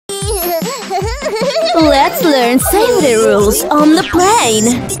Let's learn safety rules on the plane.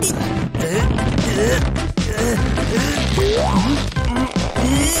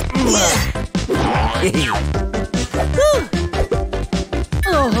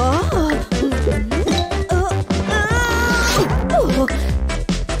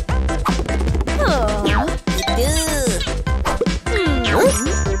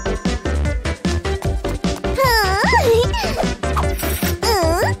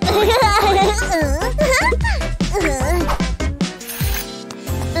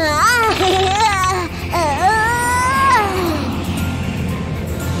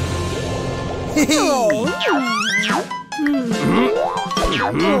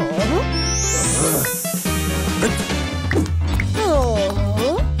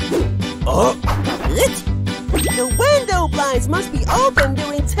 The window blinds must be open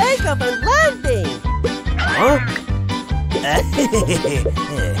during takeoff and landing. Huh?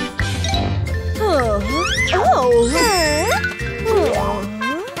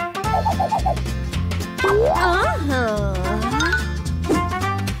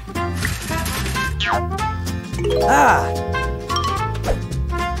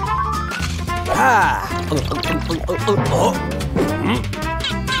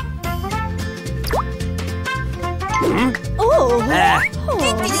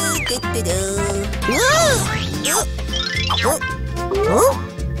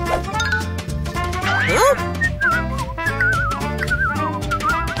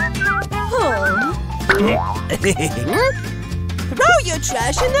 Throw your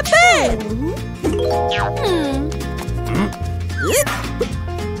trash in the bin.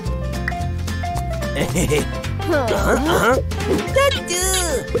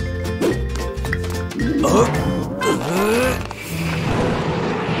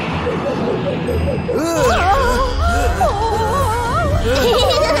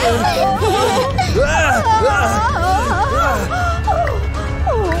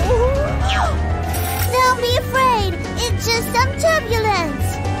 Don't be afraid. It's just some turbulence.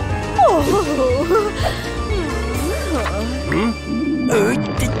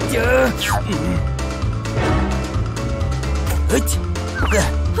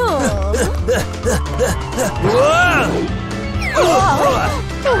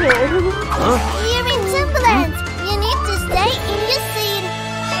 You're in turbulence. You need to stay in your seat.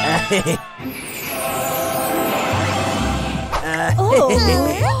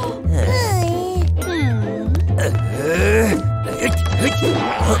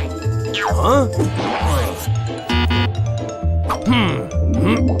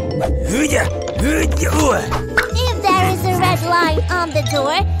 If there is a red line on the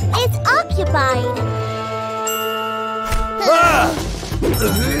door, it's occupied.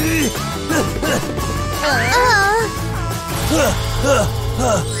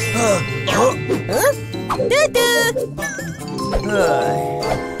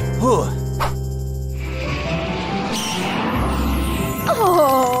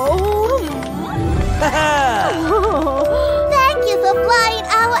 Thank you for flying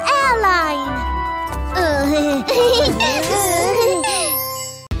our airline.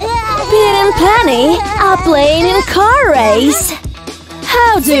 Pete and Penny are playing in a car race.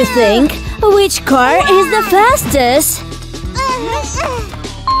 How do you think? Which car is the fastest?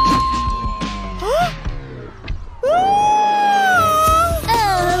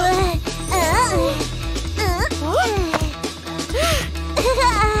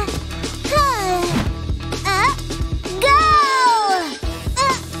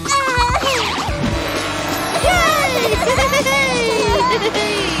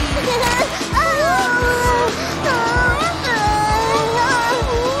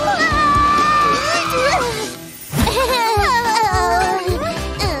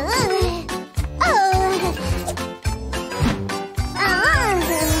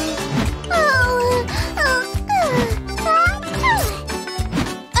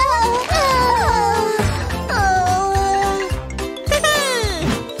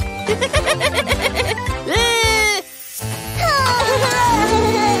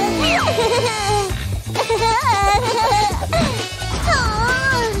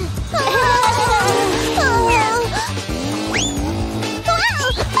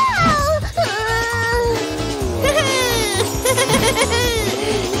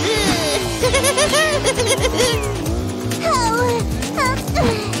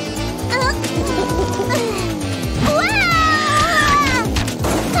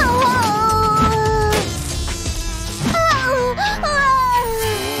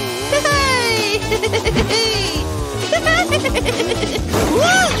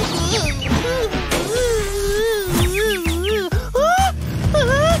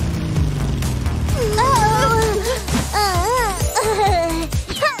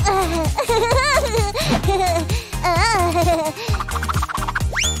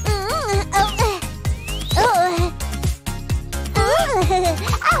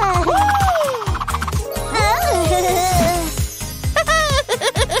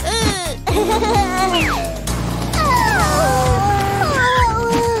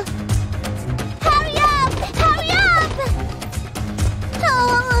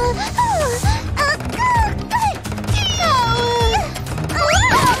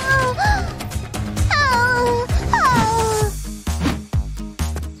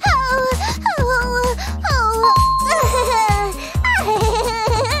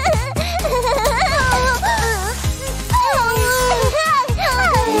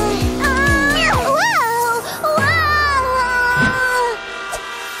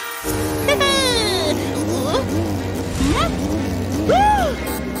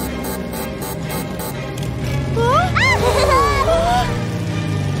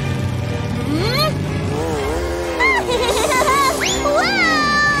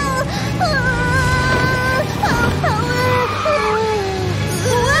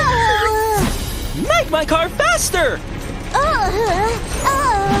 My car faster!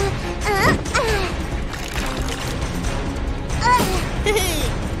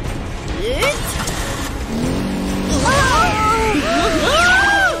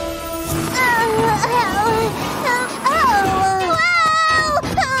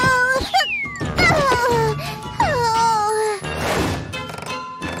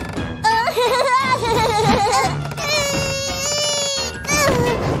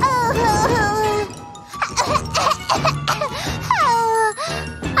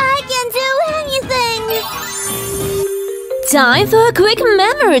 Time for a quick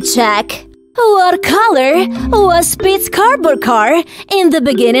memory check. What color was Pete's cardboard car in the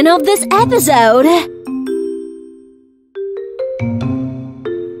beginning of this episode?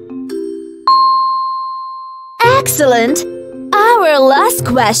 Excellent! Our last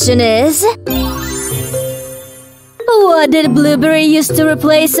question is... what did Blueberry use to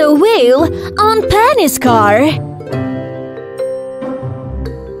replace a wheel on Penny's car?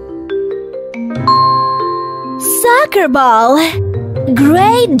 Soccer ball!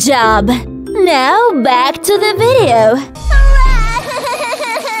 Great job! Now back to the video.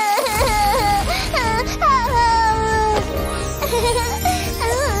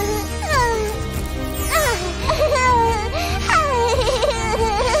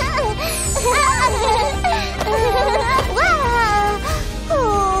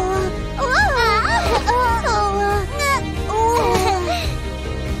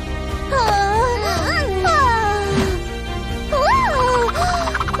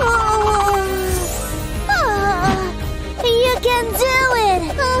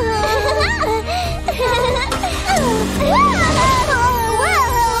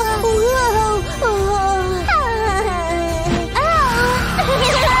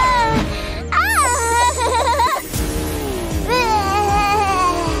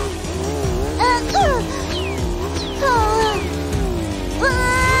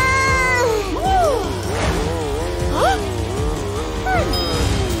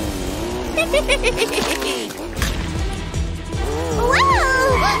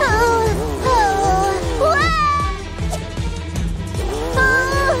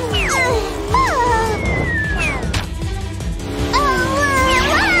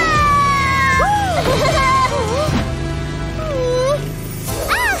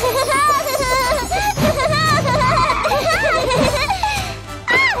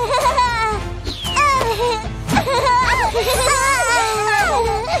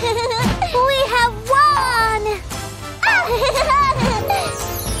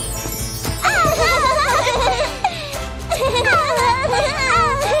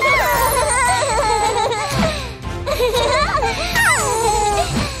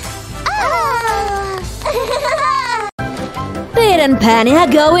 Pete and Penny are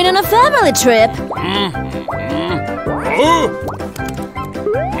going on a family trip.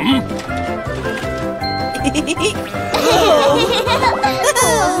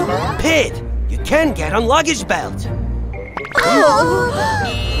 Pete, you can get on luggage belt.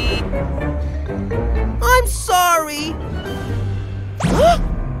 I'm sorry.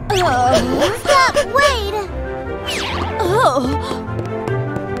 Stop, wait!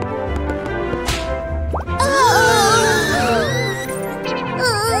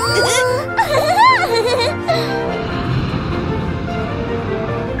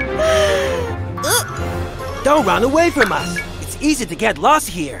 Don't run away from us. It's easy to get lost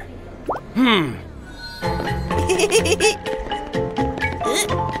here.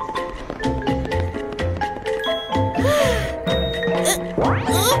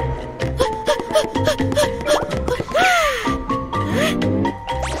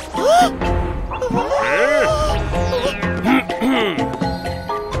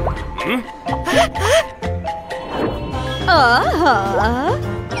 Eat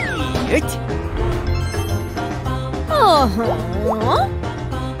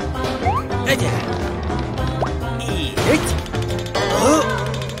it. Eat it.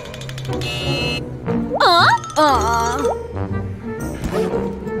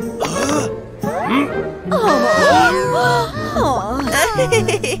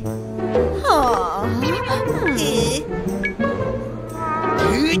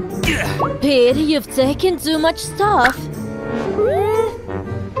 Pete, you've taken too much stuff.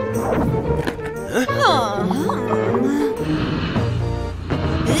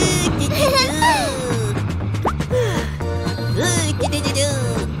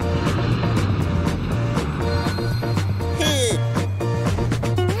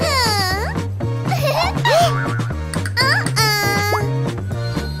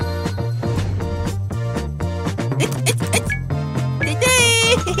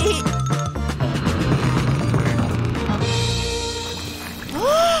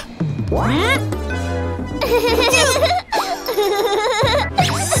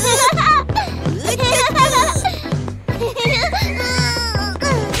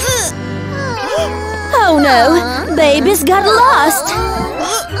 Oh no, babies got lost.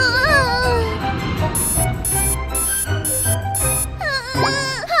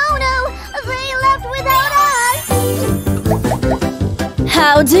 Oh no, they left without us.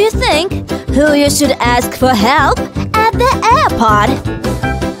 How do you think? Who you should ask for help at the airport?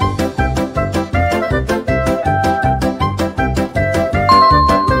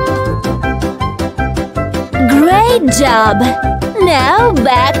 Great job! Now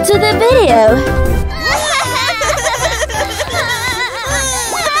back to the video.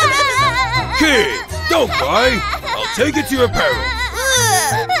 Kids, don't cry. I'll take it to your parents.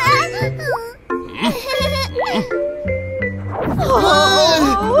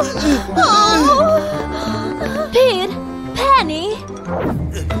 Pete, Penny.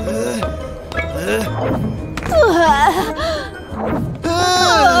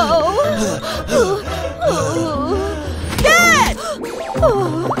 Dad!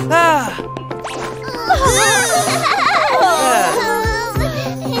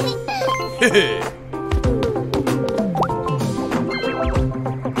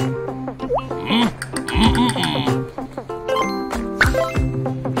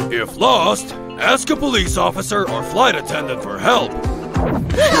 If lost, ask a police officer or flight attendant for help.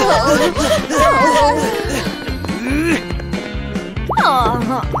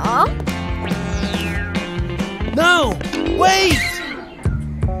 No! Wait!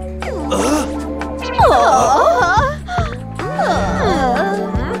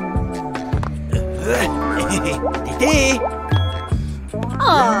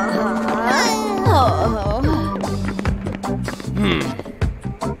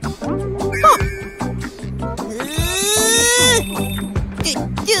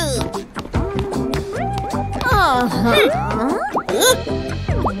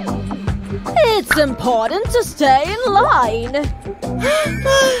 It's important to stay in line.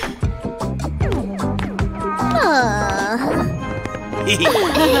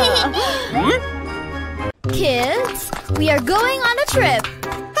 Kids, we are going on a trip.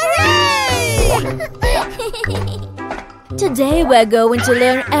 Today we're going to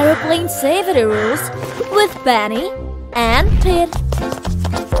learn aeroplane safety rules with Penny and Pete.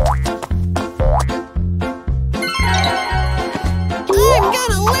 I'm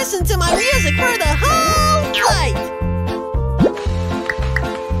gonna listen to my music for the whole flight!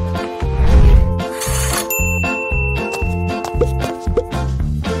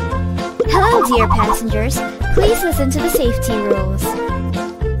 Hello, dear passengers. Please listen to the safety rules.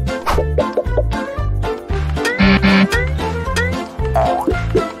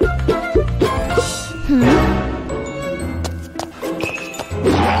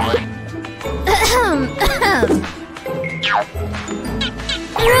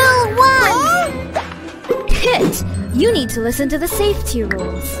 Rule 1! Pete, you need to listen to the safety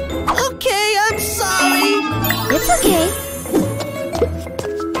rules. Okay, I'm sorry. It's okay.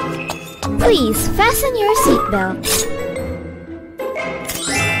 Please fasten your seatbelt.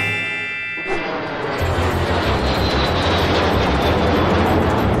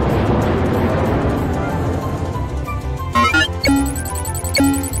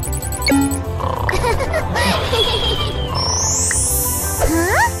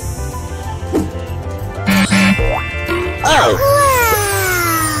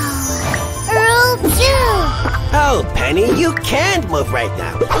 Oh, Penny, you can't move right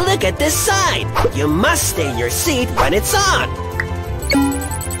now. Look at this sign. You must stay in your seat when it's on.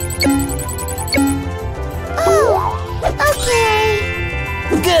 Oh, okay.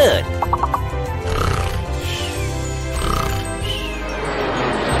 Good.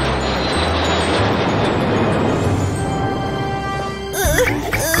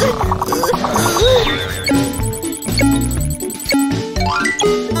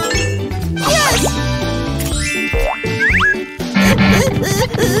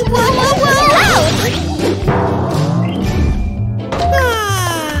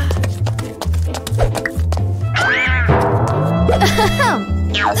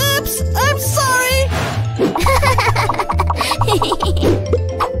 Oops, I'm sorry.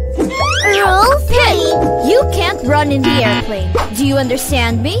 Rule 3. You can't run in the airplane. Do you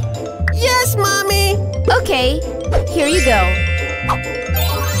understand me? Yes, Mommy. Okay, here you go.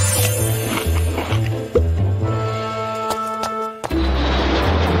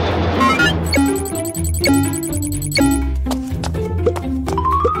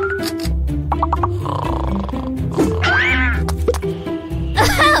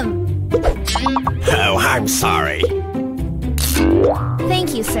 Oh, I'm sorry.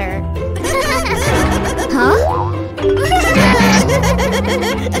 Thank you, sir. Huh?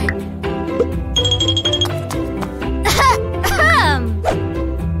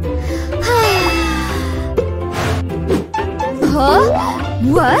 Huh?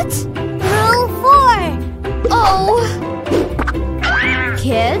 What? Rule 4. Oh!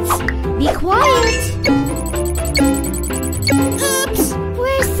 Kids, be quiet. Oops.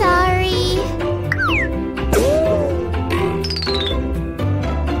 We're sorry.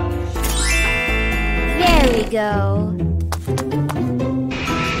 There we go.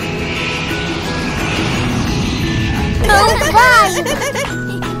 Rule 5.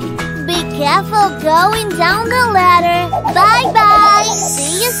 Be careful going down the ladder. Bye-bye.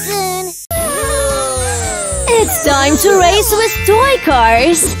 See you soon. It's time to race with toy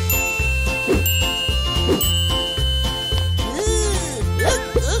cars.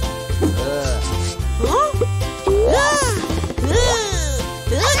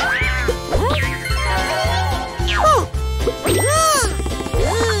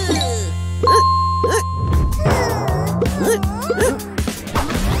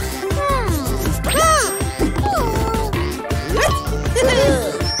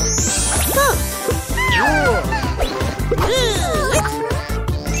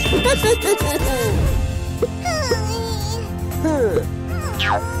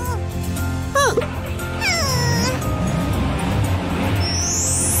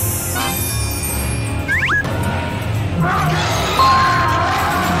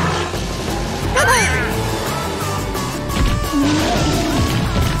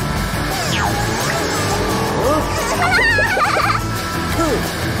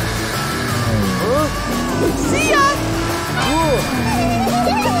 See ya!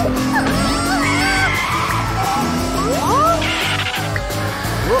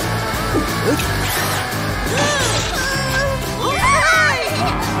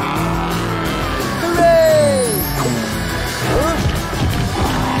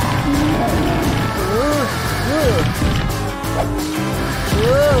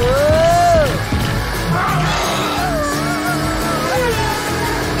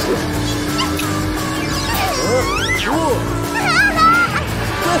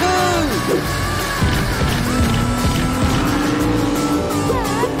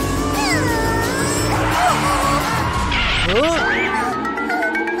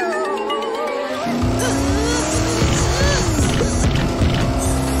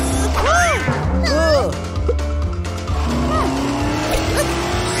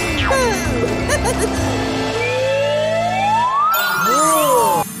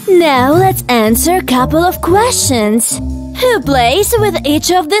 Now let's answer a couple of questions. Who plays with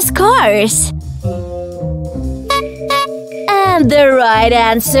each of these cars? And the right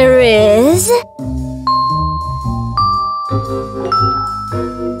answer is…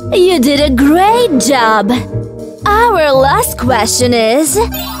 You did a great job! Our last question is…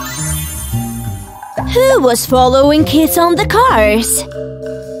 Who was following kids on the cars?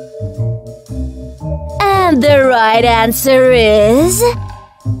 And the right answer is…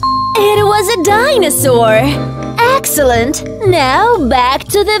 It was a dinosaur! Excellent! Now back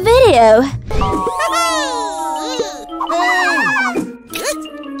to the video.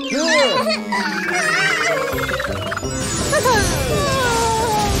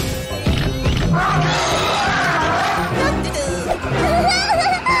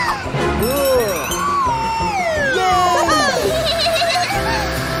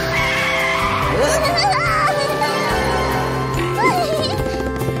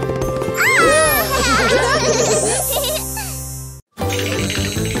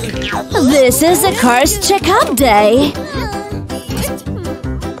 This is a Cars Checkup Day.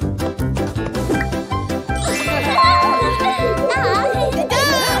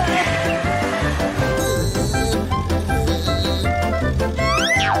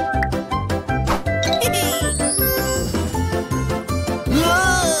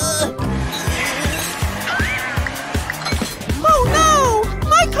 Oh no!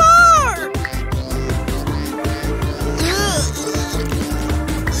 My car!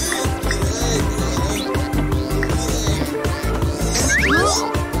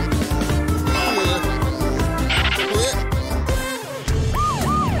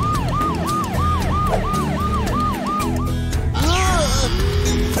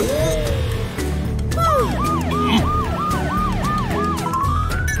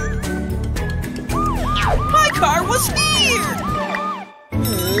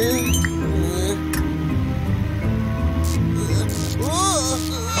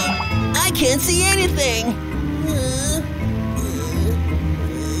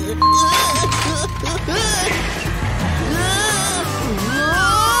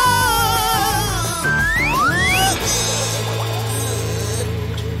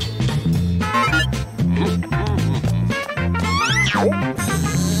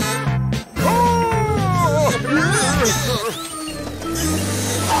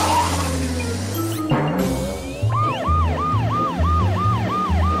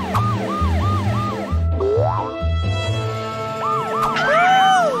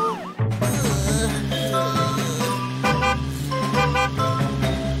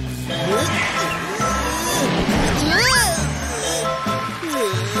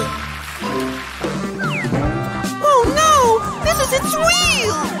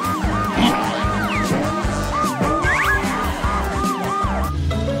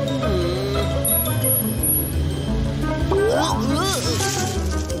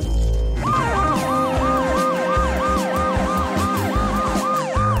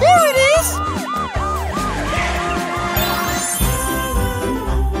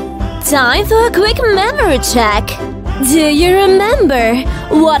 Time for a quick memory check. Do you remember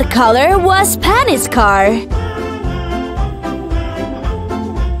what color was Penny's car?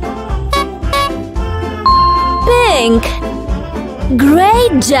 Pink.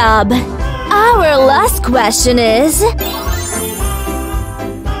 Great job. Our last question is,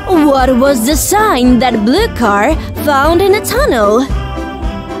 what was the sign that blue car found in a tunnel?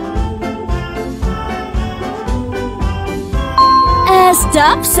 A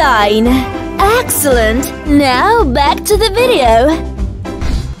stop sign. Excellent. Now back to the video.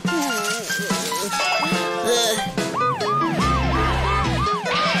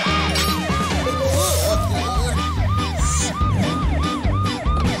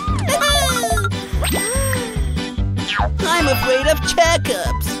 I'm afraid of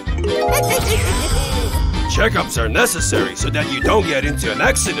checkups. Checkups are necessary so that you don't get into an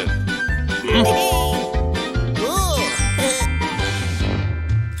accident.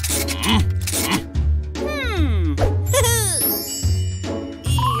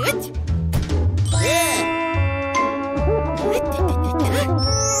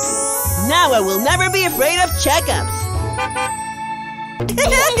 Now I will never be afraid of checkups.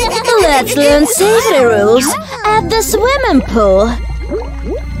 Let's learn safety rules at the swimming pool.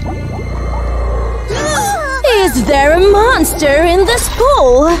 Is there a monster in this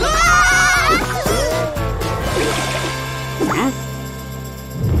pool?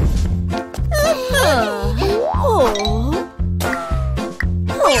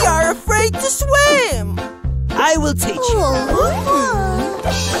 We are afraid to swim. I will teach you.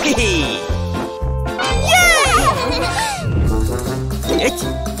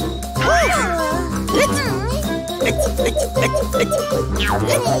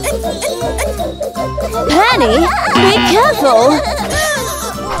 Penny, be careful!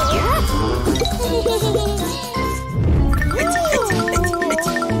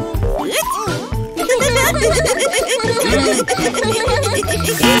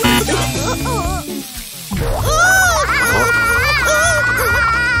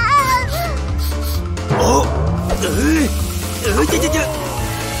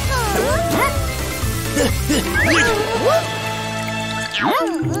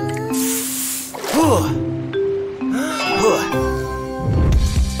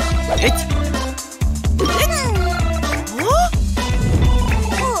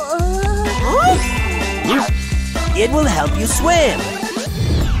 It will help you swim.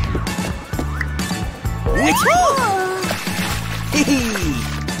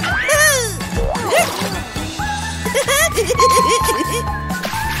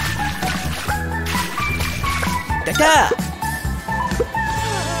 Ta-ta!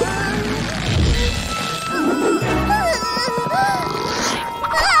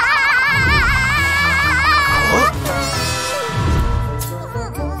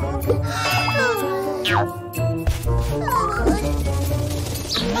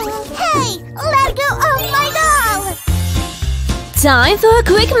 Time for a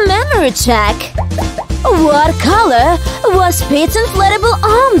quick memory check. What color was Pete's inflatable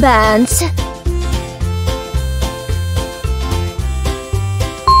armband?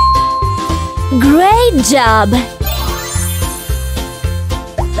 Great job!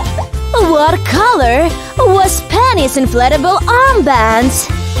 What color was Penny's inflatable armband?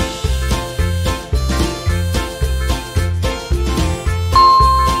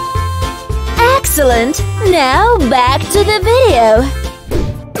 Excellent! Now back to the video.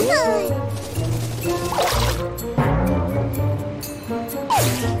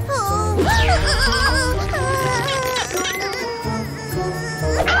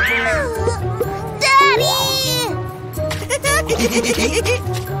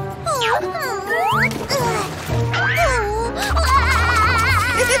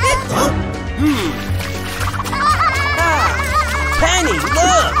 Penny,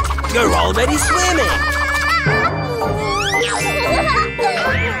 look! You're already swimming!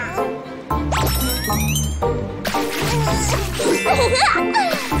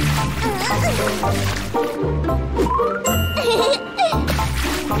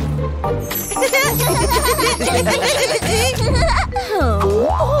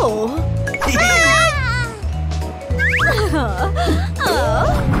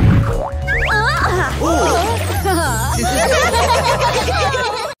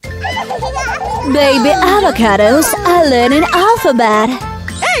 Baby avocados are learning alphabet.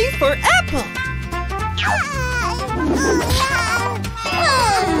 A for apple.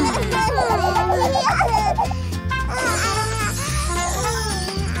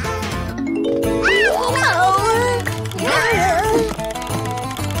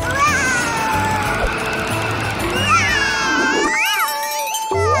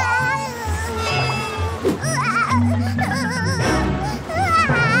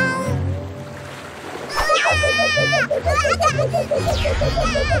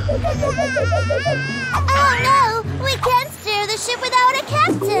 Oh no! We can't steer the ship without a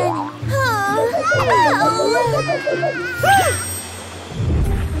captain!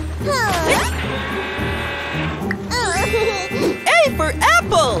 A for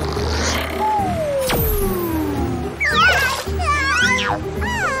apple!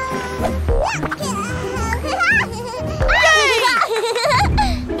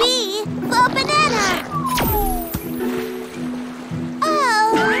 B for banana!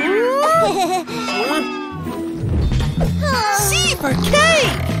 C for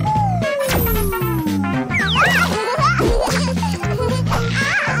cake!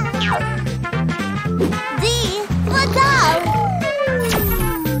 D for dog!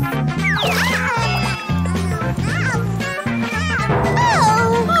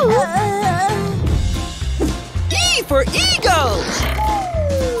 E for eagle!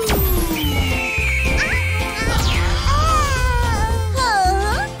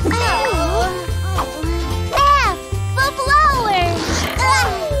 F for flower!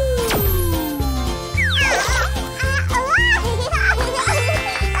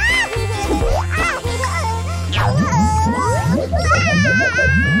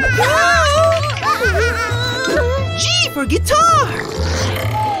 G for guitar!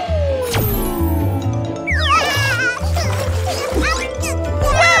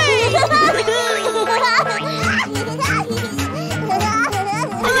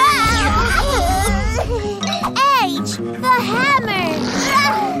 H for hammer!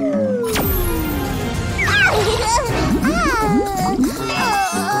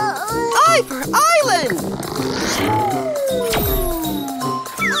 I for island!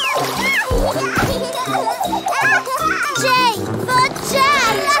 J for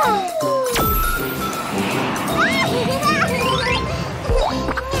jack!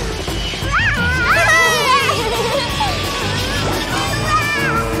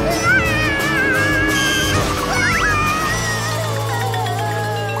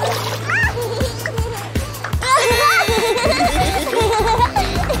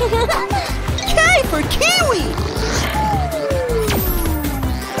 K for kiwi!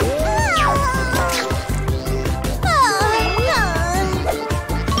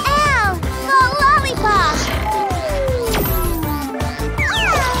 L for lollipop!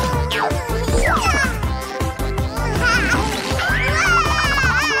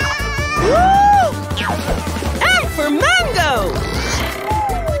 M for mango!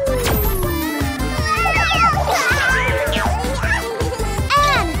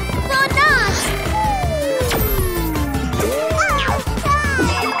 N for nut!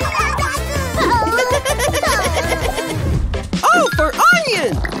 O for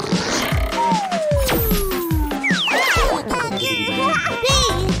onion! P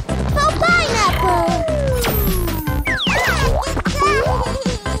for pineapple!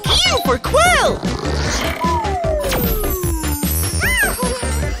 Q for quill!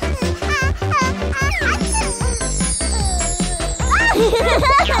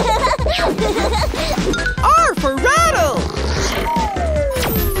 R for rattle!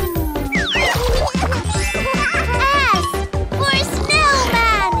 S for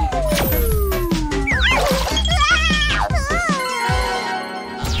snowman!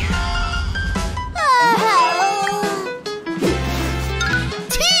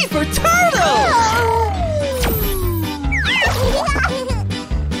 T for turtle!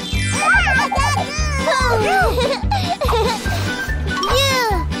 U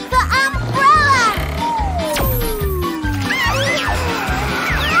for umbrella!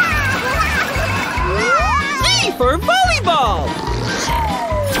 V for volleyball!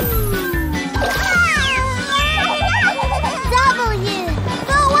 W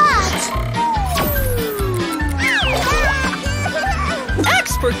for watch! X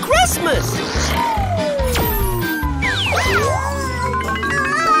for Christmas!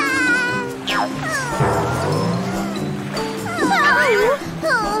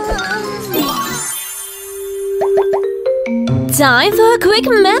 Time for a quick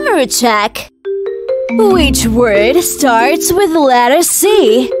memory check. Which word starts with the letter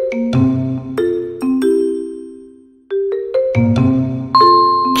C?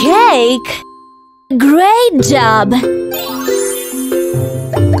 Cake. Great job.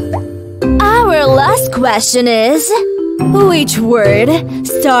 Our last question is, which word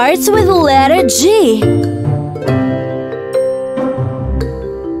starts with the letter G?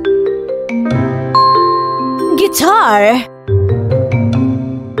 Guitar.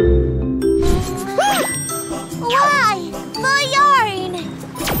 Y for yarn!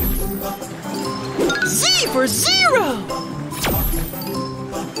 Z for zero!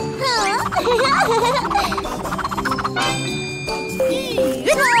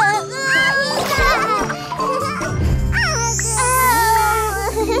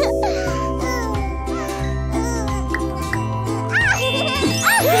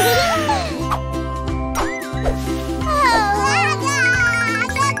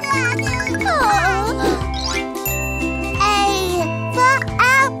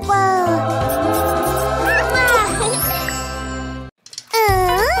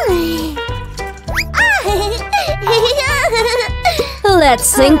 Let's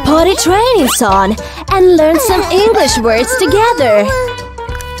sing potty training song and learn some English words together.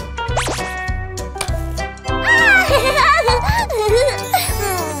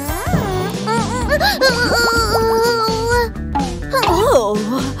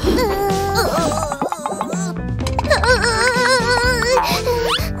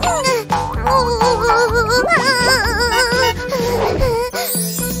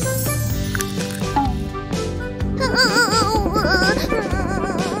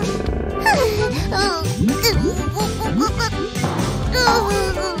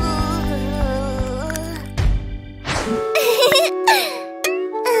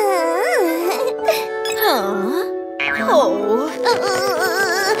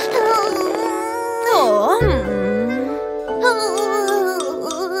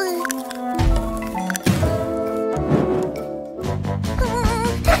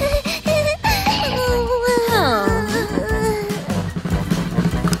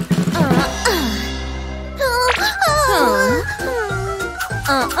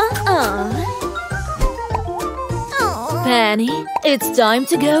 Penny, it's time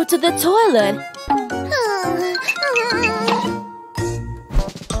to go to the toilet.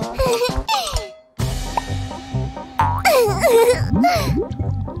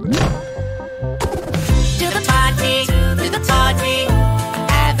 To the party,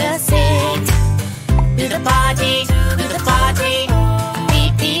 have a seat. To the party,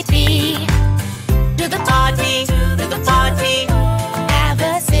 pee pee pee. To the party, have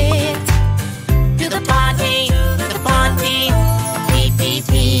a seat. To the party, pee pee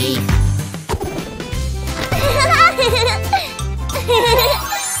pee.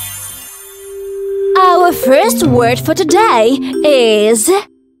 Our first word for today is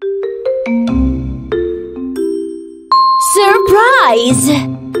surprise.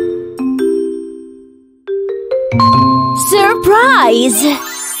 Surprise.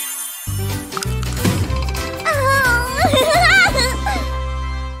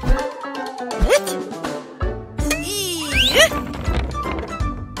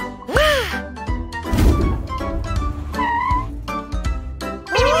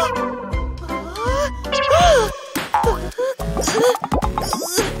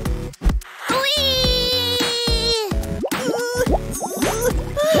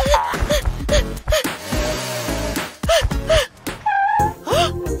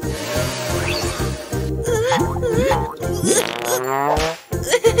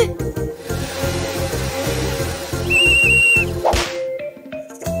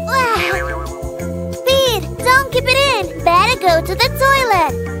 Speed! Don't keep it in! Better go to the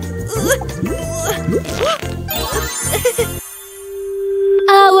toilet!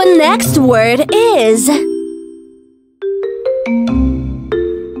 Our next word is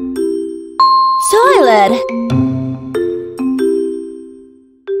toilet.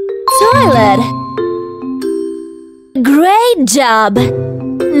 Toilet. Great job!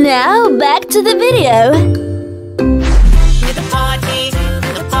 Now back to the video. To the party,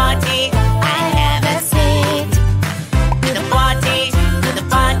 I have a seat. To the party,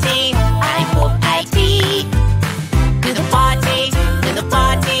 I hope I pee. To the party,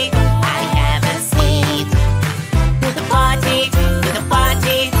 I have a seat. To the party,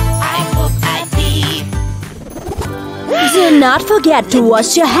 I hope I pee. Do not forget to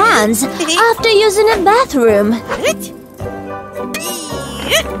wash your hands after using a bathroom.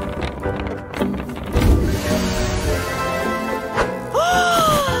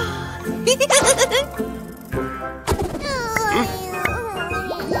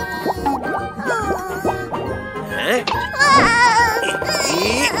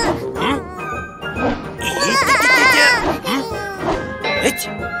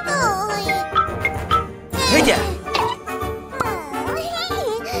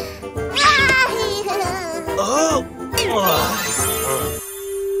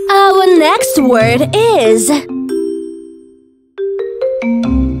 Our next word is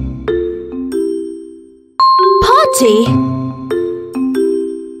potty.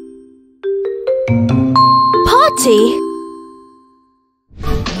 Potty.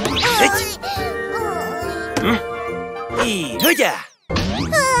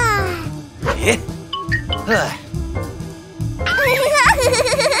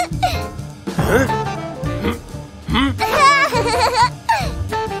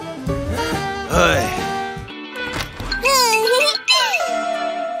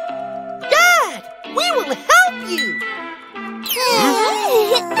 Dad, we will help you.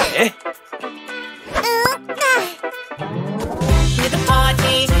 To the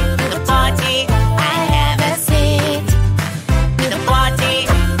party, I have a seat. To the party, I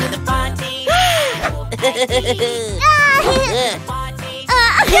hope I pee. To the party,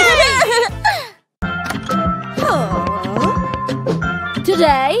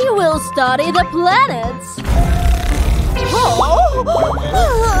 study the planets.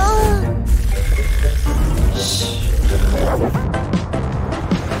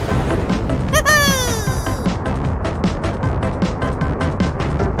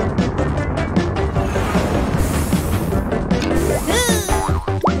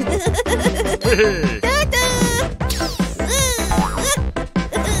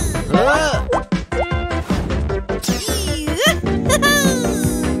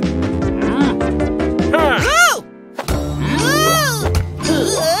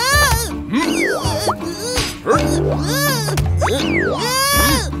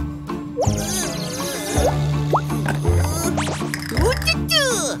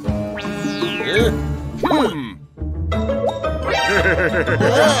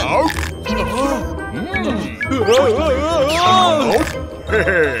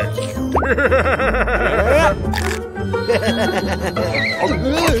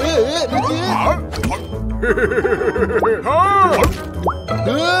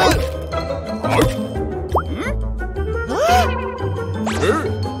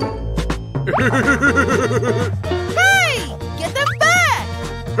 Hey! Get them back!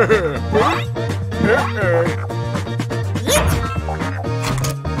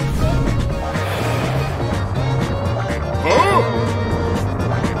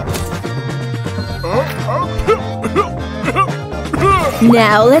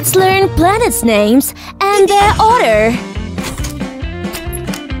 Now let's learn planets' names and their order.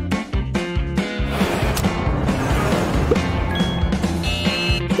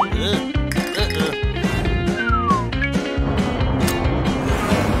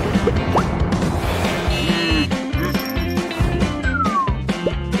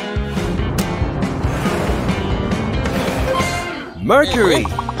 Mercury,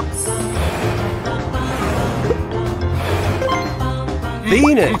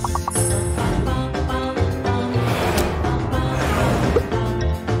 Venus,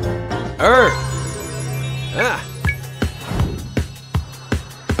 Earth,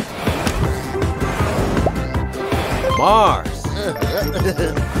 Mars,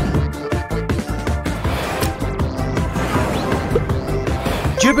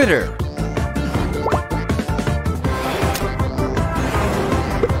 Jupiter,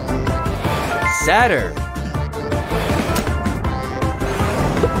 Saturn,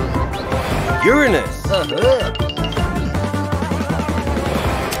 Uranus,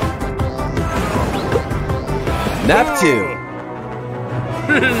 Neptune,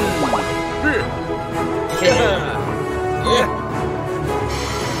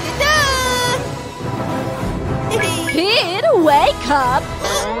 Pete, wake up!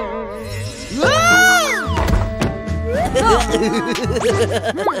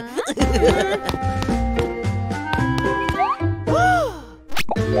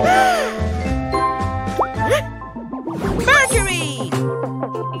 Mercury!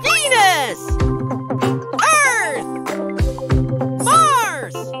 Venus! Earth!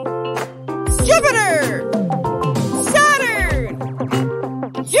 Mars! Jupiter! Saturn!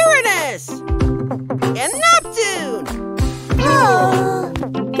 Uranus! And Neptune!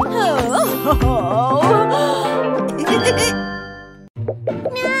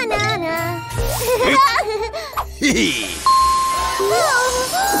 Na na na.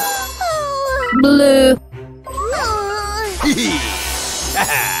 Blue,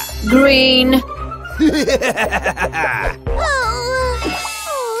 green,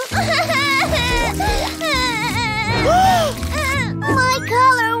 My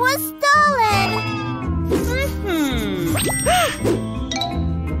color was stolen.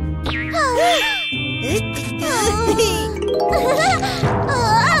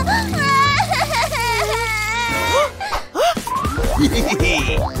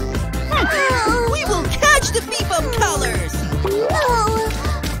 We will catch the thief of colors!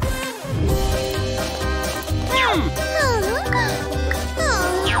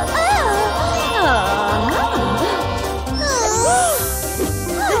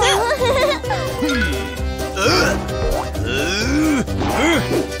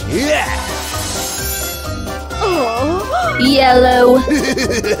 yellow,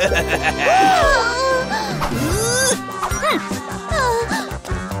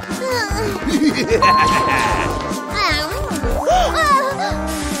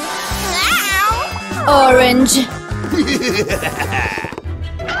 orange,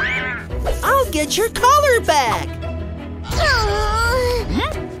 I'll get your collar back!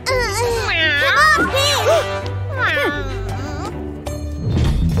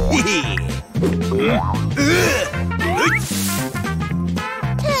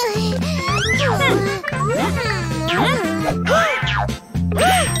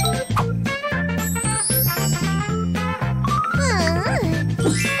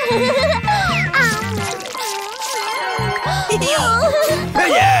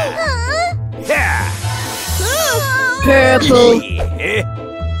 Purple.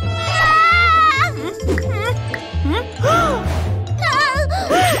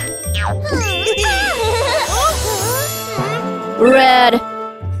 Red.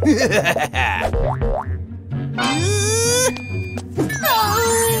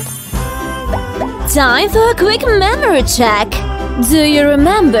 Time for a quick memory check. Do you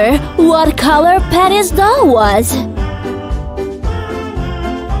remember what color Penny's doll was?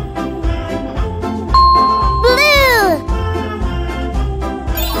 Blue.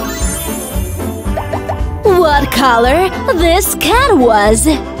 What color this cat was?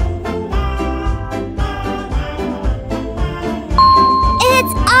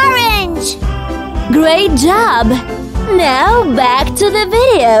 It's orange. Great job! Now back to the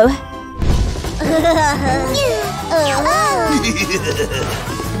video.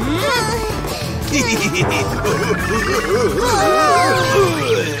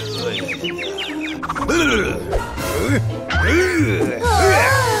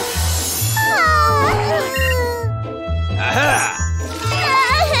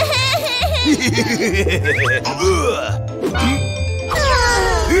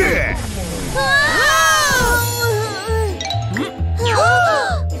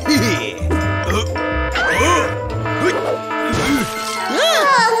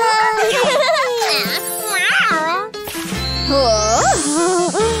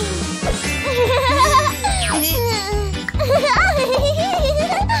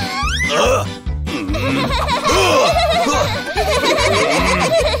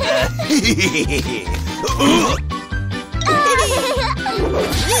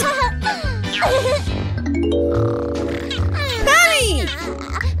 Penny!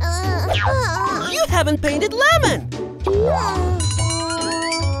 You haven't painted lemon!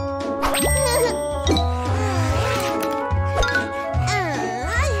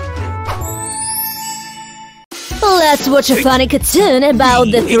 Let's watch a funny cartoon about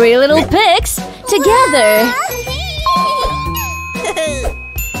the three little pigs together.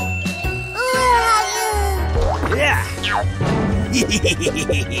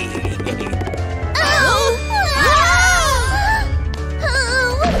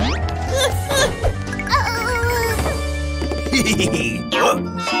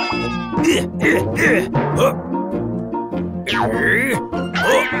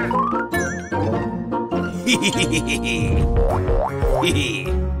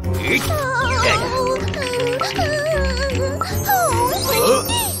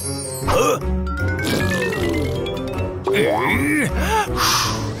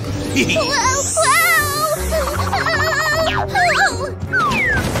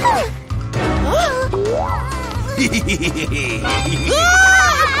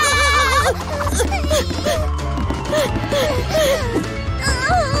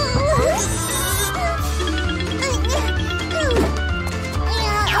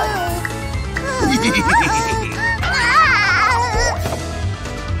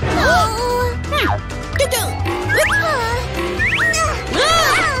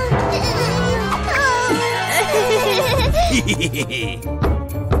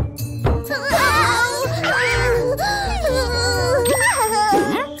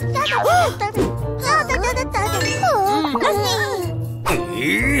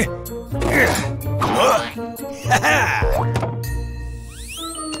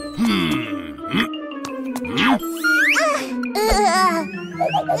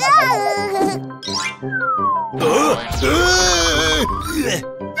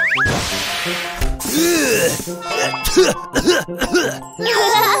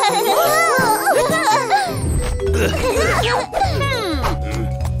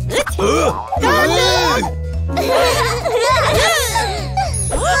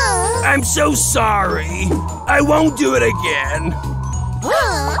 I'm so sorry. I won't do it again.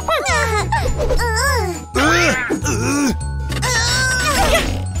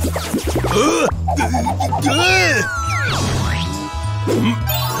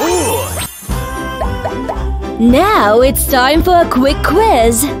 Now it's time for a quick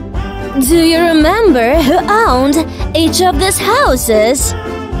quiz. Do you remember who owned each of these houses?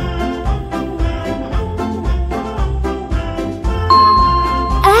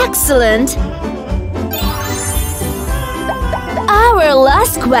 Excellent! Our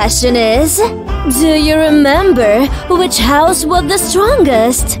last question is, do you remember which house was the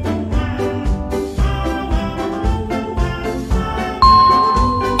strongest?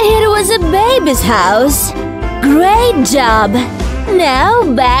 It was a baby's house. Great job! Now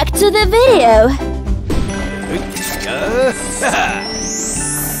back to the video.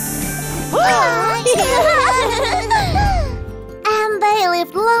 And they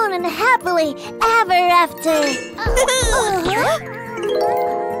lived long and happily ever after.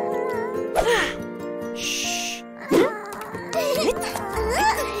 Shh.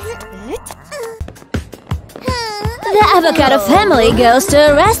 The avocado family goes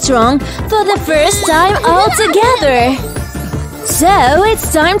to a restaurant for the first time all together. So,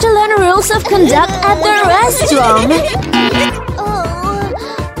 it's time to learn rules of conduct at the restaurant.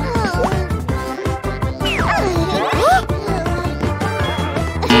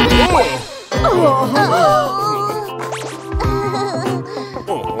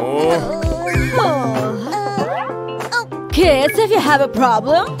 Kids, if you have a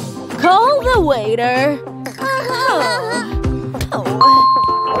problem, call the waiter.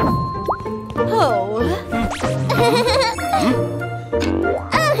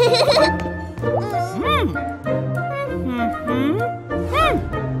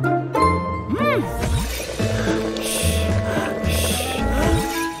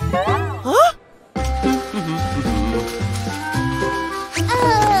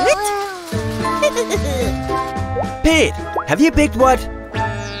 Pete, have you picked what?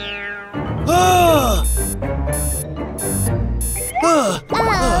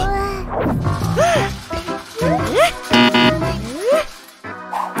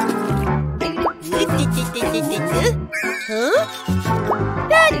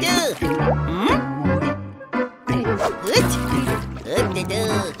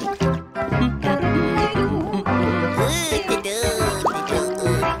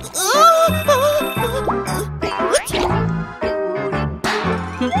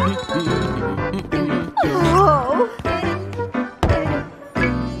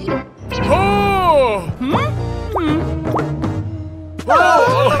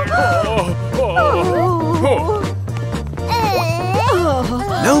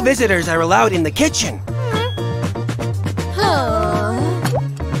 No visitors are allowed in the kitchen.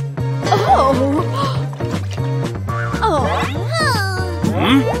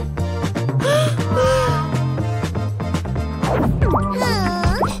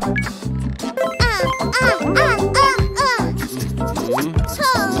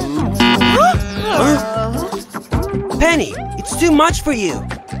 Penny, it's too much for you.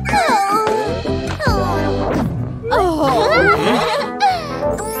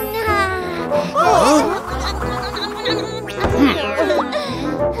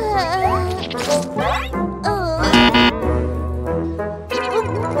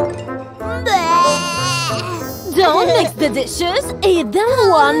 Don't mix the dishes, eat them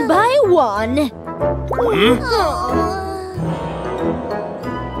one by one.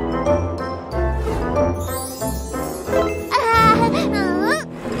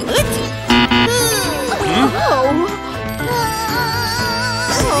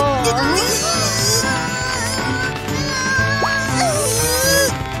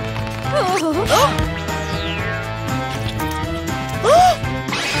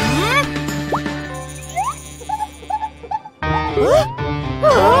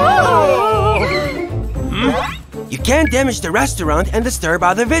 You can't damage the restaurant and disturb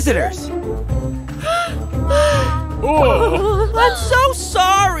other visitors. I'm so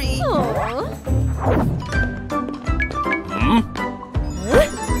sorry.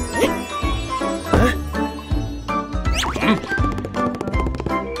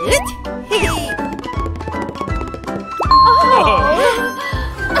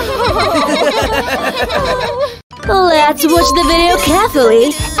 Let's watch the video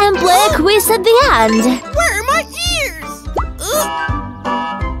carefully and play a quiz at the end. Where are my ears?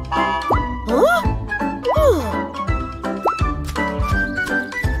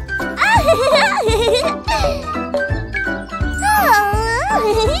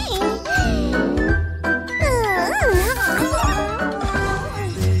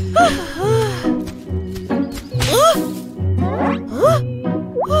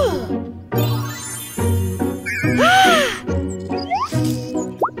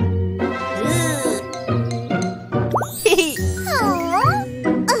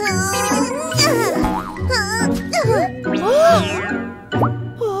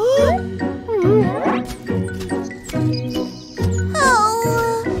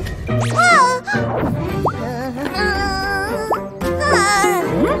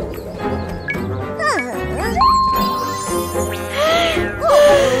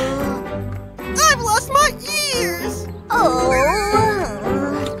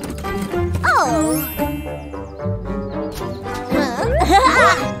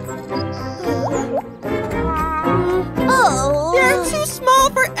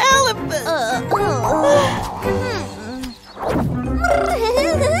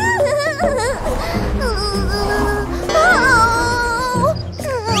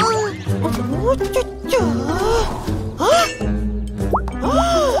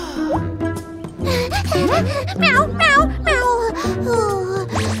 Meow, meow, meow.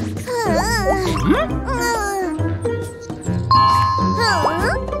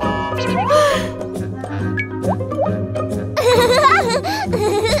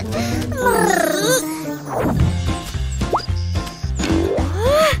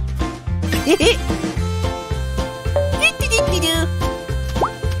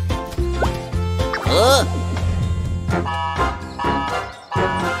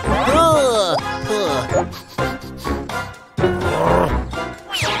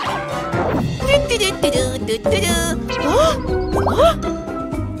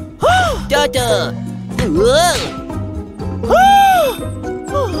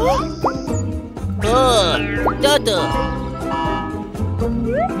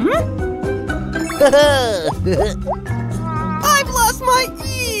 I've lost my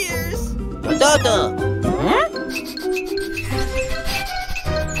ears.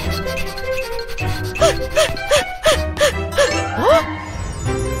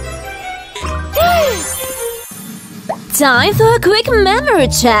 Time for a quick memory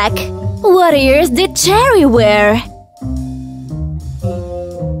check. What ears did Cherry wear?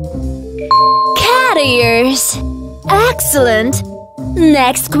 Cat ears. Excellent.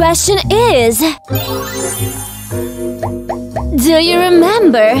 Next question is… do you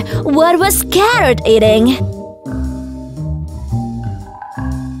remember what was Carrot eating?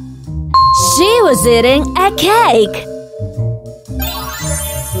 She was eating a cake.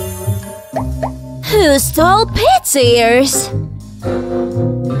 Who stole Pete's ears?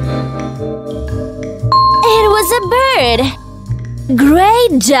 It was a bird.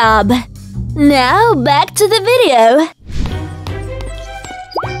 Great job. Now back to the video.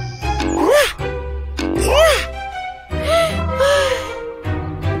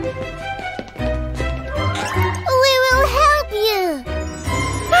 We will help you.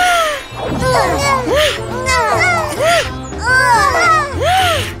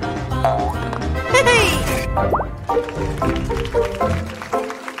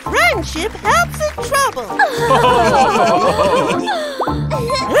 Friendship helps in trouble.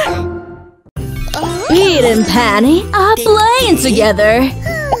 Pete and Penny are playing together.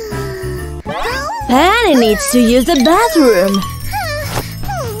 Penny needs to use the bathroom.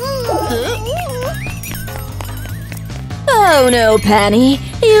 Oh no, Penny.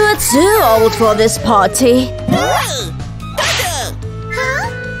 You are too old for this party.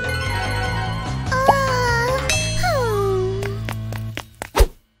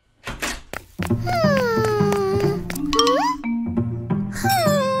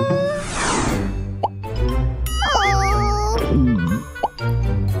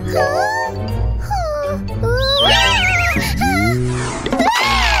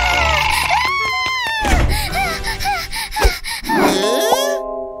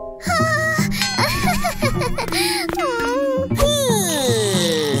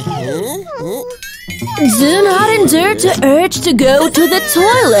 Do not endure the urge to go to the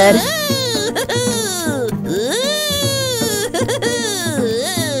toilet.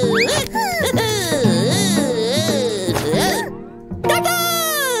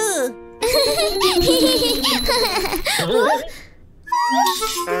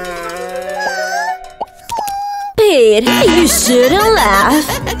 Pete, you shouldn't laugh.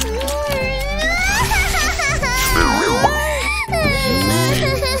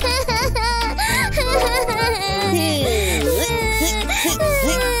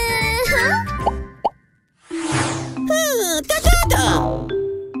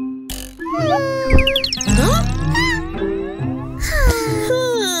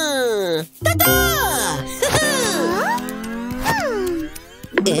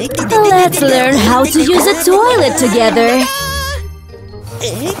 Let's learn how to use a toilet together.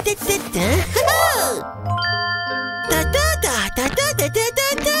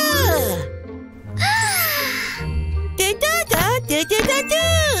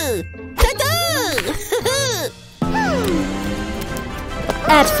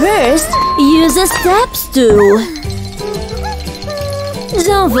 At first, use a step stool.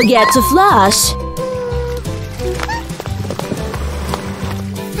 Don't forget to flush.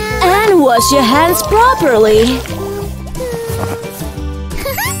 And wash your hands properly.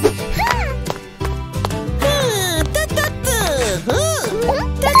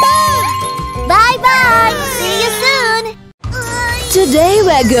 Bye-bye! See you soon! Today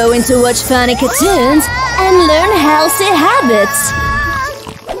we're going to watch funny cartoons and learn healthy habits.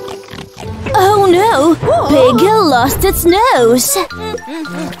 Oh no! Pig lost its nose.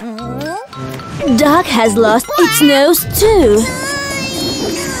 Duck has lost its nose too.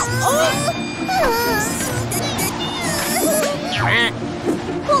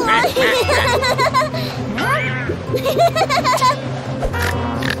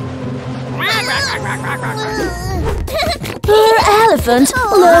 elephant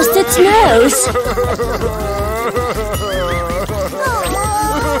lost its nose.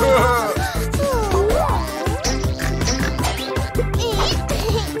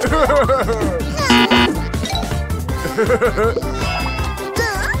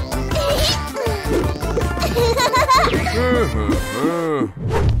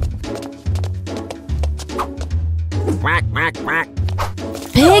 Quack, quack, quack.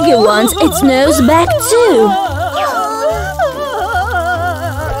 Piggy wants its nose back too.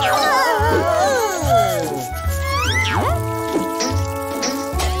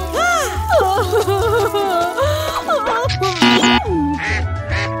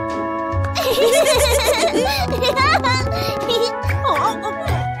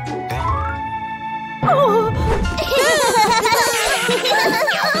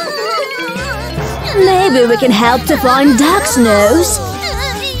 Maybe we can help to find Duck's nose.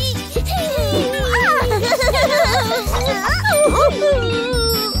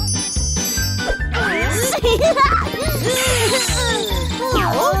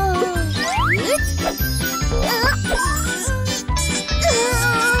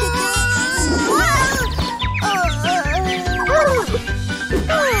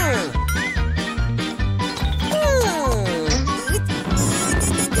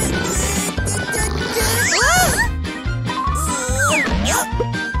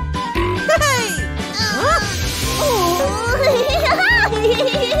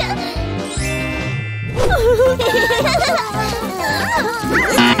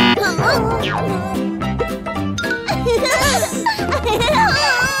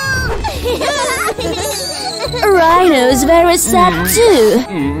 Rhino's very sad too.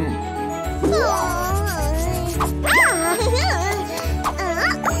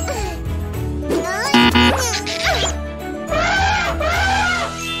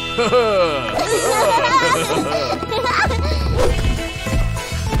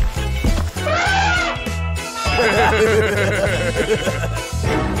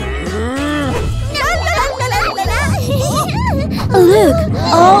 Look,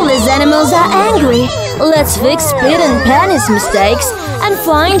 all these animals are angry. Let's fix Pit and Penny's mistakes and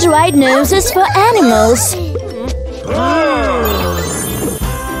find right noses for animals.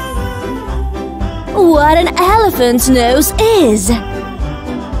 What an elephant's nose is!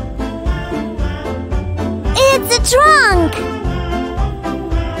 It's a trunk!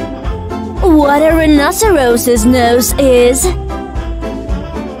 What a rhinoceros's nose is!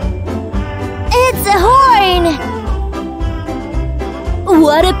 It's a horn!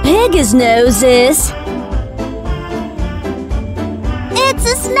 What a pig's nose is! It's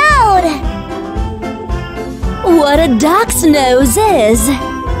a snout! What a duck's nose is!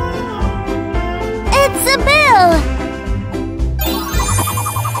 It's a bill!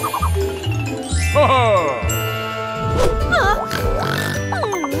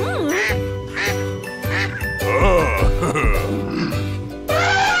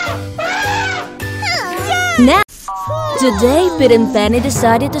 Now, today Pit and Penny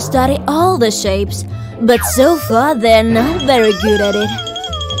decided to study all the shapes, but so far they're not very good at it.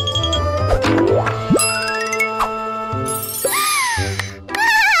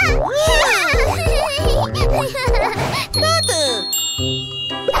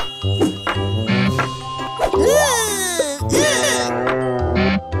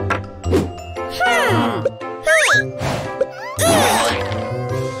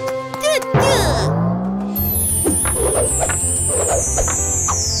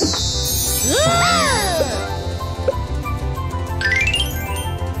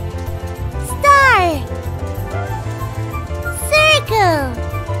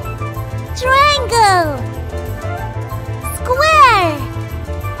 Triangle, square,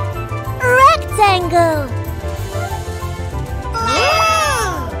 rectangle.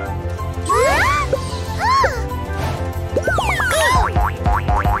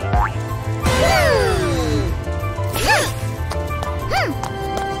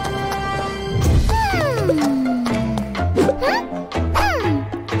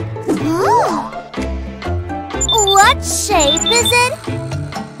 What shape is it?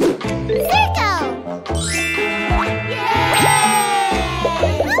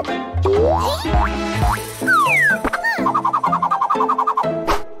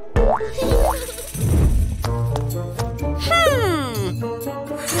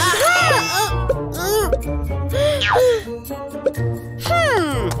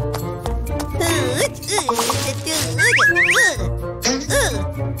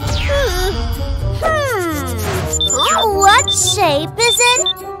 What shape is it?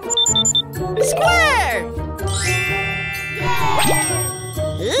 Square!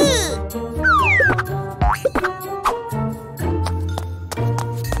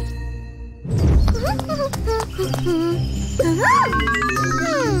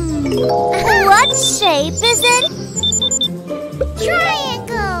 What shape is it?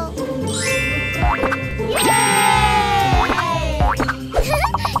 Triangle!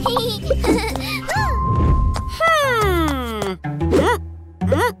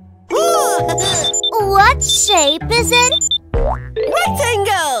 What shape is it?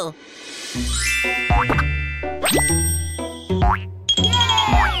 Rectangle!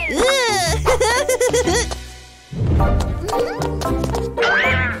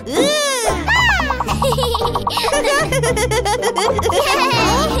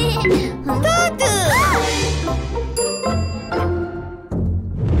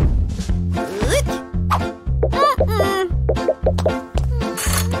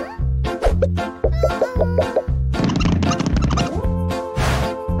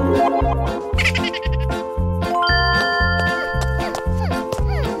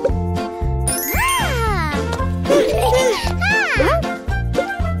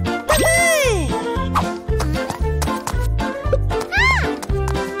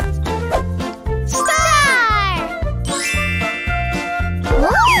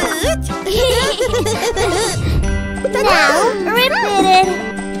 Now, repeat it.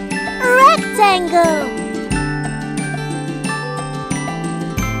 Rectangle.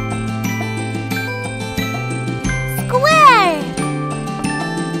 Square.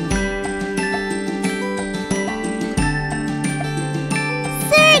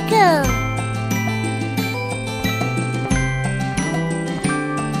 Circle.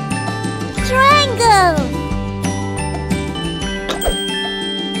 Triangle.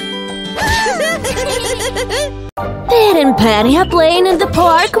 Pit and Penny are playing in the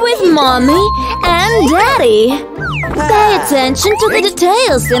park with Mommy and Daddy. Pay attention to the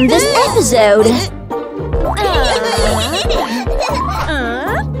details in this episode.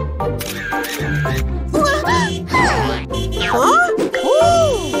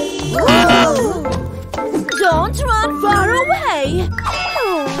 Don't run far away.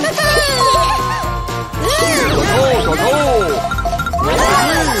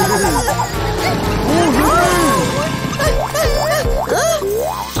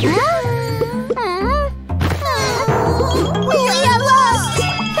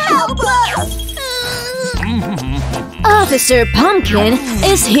 Officer Pumpkin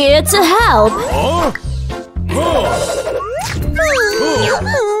is here to help.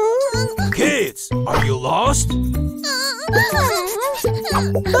 Kids, are you lost?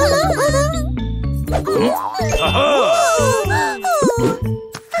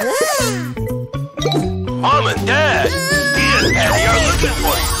 Mom and Dad, Pete and Penny are looking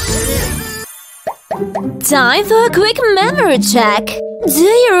for you. Time for a quick memory check. Do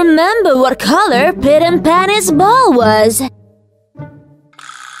you remember what color Pit and Penny's ball was?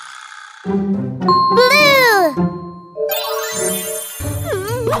 Blue.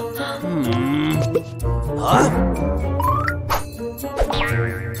 Huh?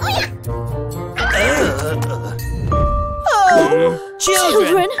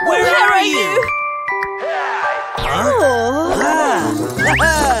 Children, where are you?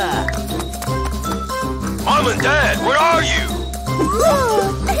 Mom and Dad, where are you?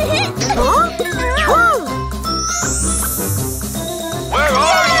 Where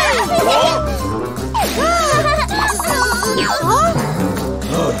are you?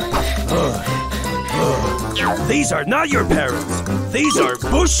 These are not your parents. These are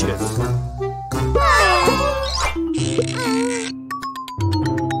bushes.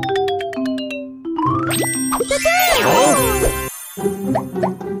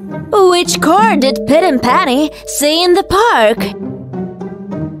 Which car did Pit and Penny see in the park?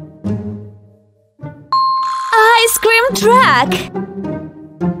 Ice cream truck!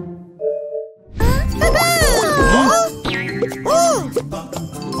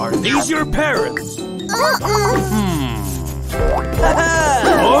 Are these your parents?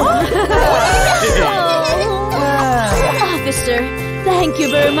 Officer, thank you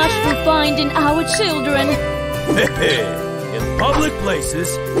very much for finding our children. In public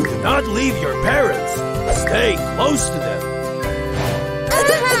places, do not leave your parents. Stay close to them.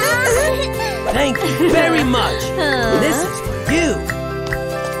 Thank you very much. This is for you.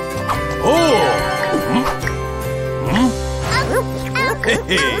 Oh!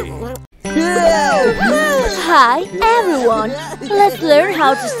 Hi, everyone. Let's learn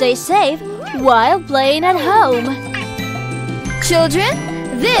how to stay safe while playing at home. Children,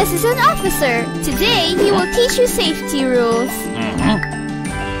 this is an officer. Today, he will teach you safety rules.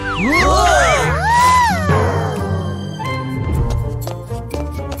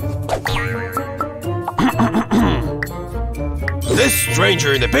 This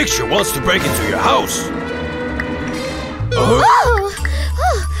stranger in the picture wants to break into your house.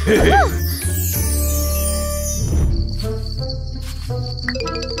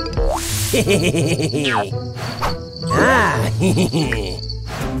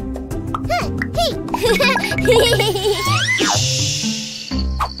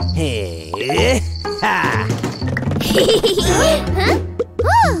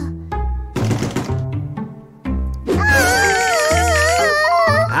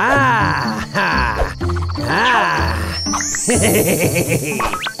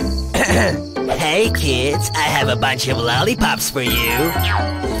 Hey kids, I have a bunch of lollipops for you.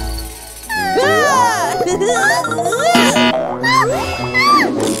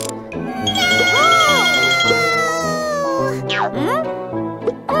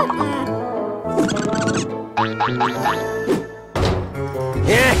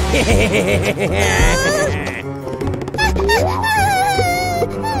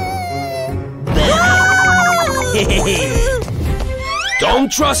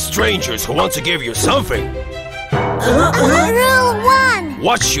 Don't trust strangers who want to give you something. Rule 1.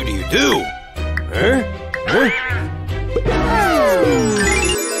 What should you do?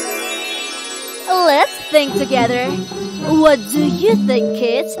 Let's think together. What do you think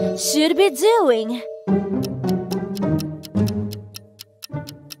kids should be doing?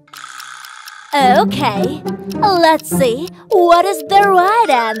 Okay, let's see what is the right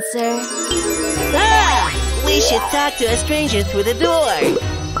answer. We should talk to a stranger through the door.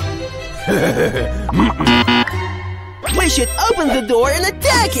 We should open the door and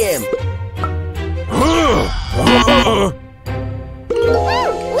attack him.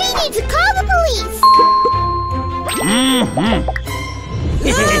 We need to call the police.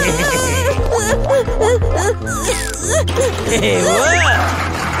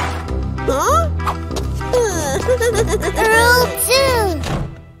 Rule 2.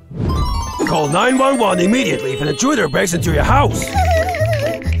 Call 911 immediately if an intruder breaks into your house.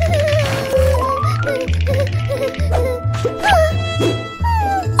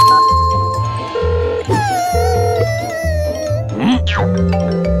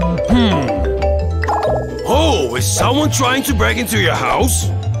 Oh, is someone trying to break into your house?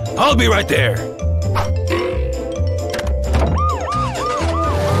 I'll be right there.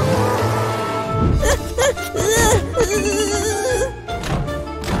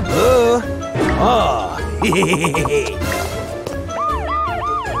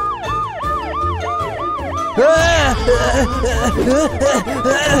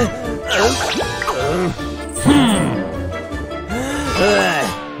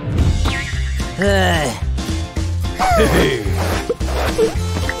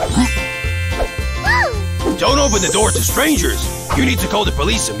 Don't open the door to strangers. You need to call the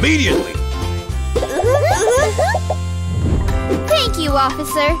police immediately. Thank you,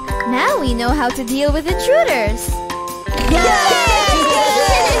 officer. Now we know how to deal with intruders.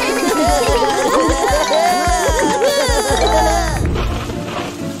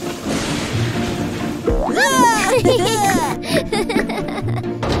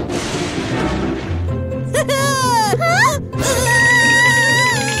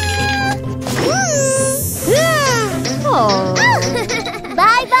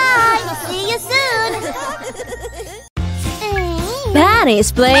 Bye-bye. See you soon.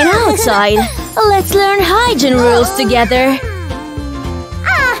 Penny's playing outside. Let's learn hygiene rules together.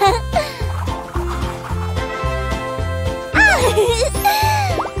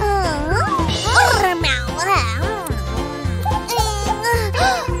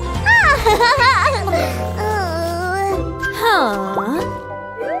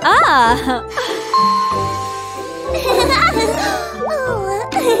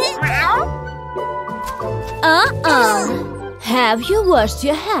 Have you washed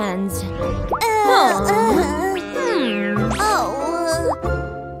your hands? Wash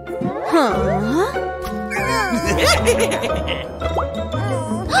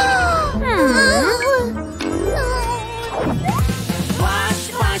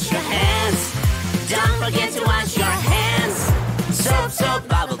your hands. Don't forget to wash your hands. Soap,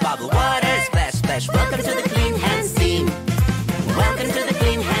 bubble, water, splash. Welcome to the Clean Hands team. Welcome to the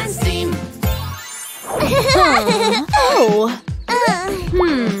Clean Hands team.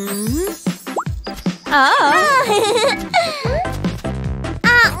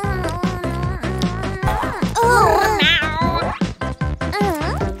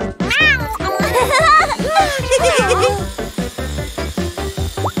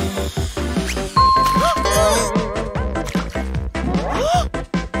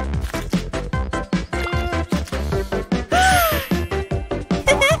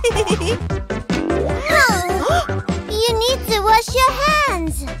 You need to wash your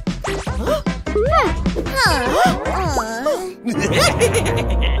hands. Wash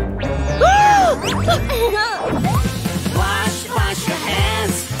your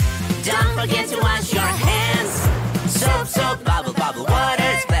hands. Don't forget to wash your hands. Soap, soap, bubble, bubble,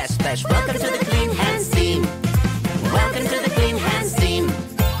 water, splash, splash. Welcome to the Clean Hands team. Welcome to the Clean Hands team.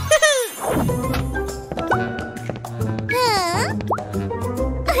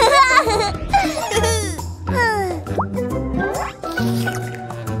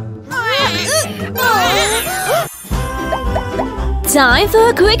 Time for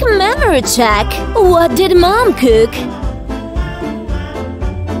a quick memory check. What did Mom cook?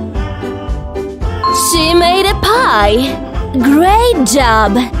 She made a pie. Great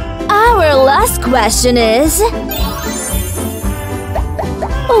job! Our last question is…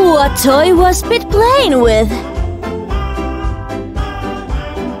 what toy was Pete playing with?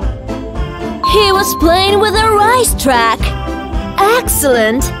 He was playing with a rice track.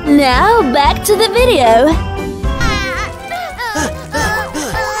 Excellent! Now back to the video.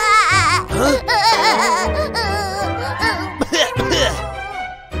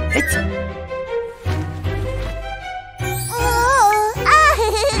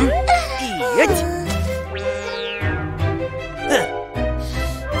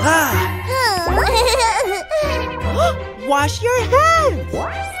 Wash your hands!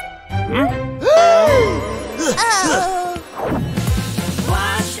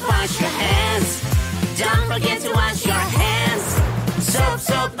 Wash your hands. Don't forget to wash your hands. Soap,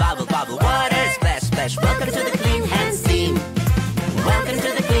 soap, bubble, bubble, water, splash, splash. Welcome to the Clean Hands team. Welcome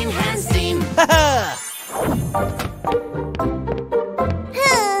to the Clean Hands team.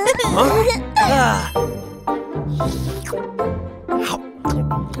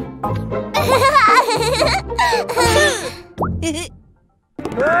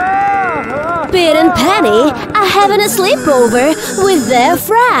 Pete and Penny are having a sleepover with their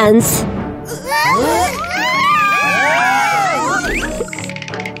friends.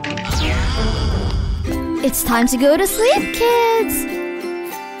 It's time to go to sleep, kids.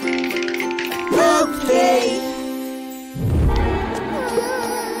 Okay.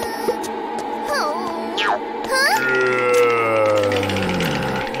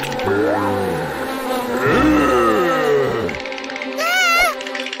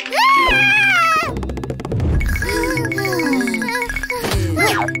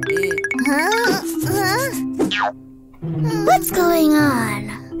 What's going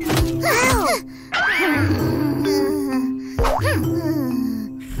on?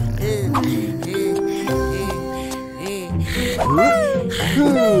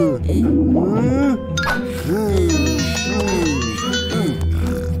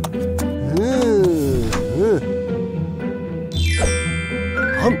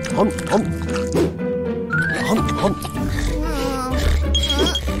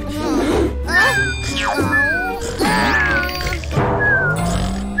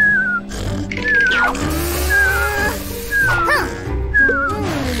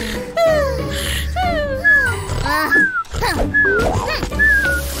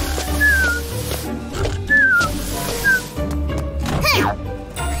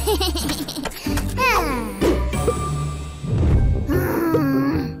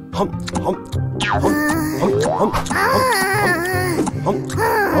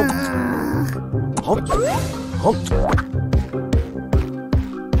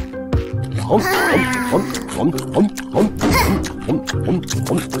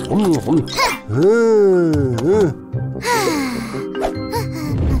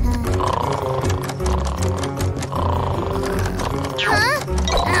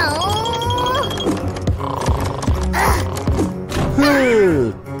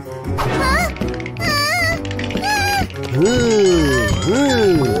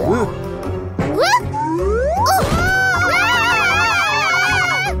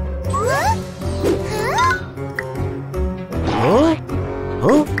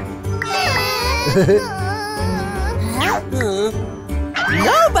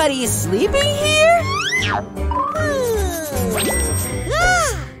 Nobody is sleeping here?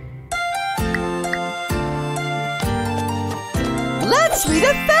 Let's read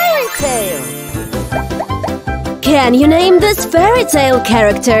a fairy tale. Can you name these fairy tale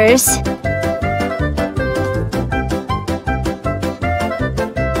characters?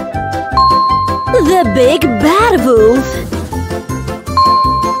 The Big Bad Wolf,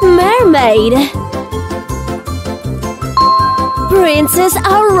 Mermaid, Princess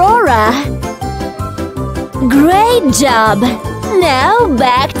Aurora. Great job! Now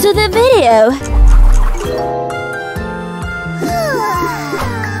back to the video.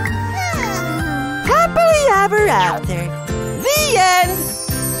 Happily ever after. The end.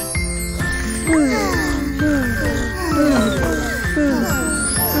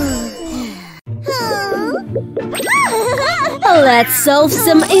 Let's solve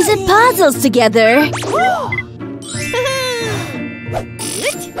some easy puzzles together.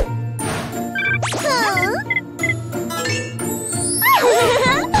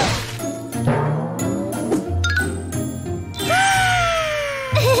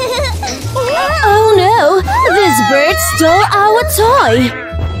 Oh no! This bird stole our toy!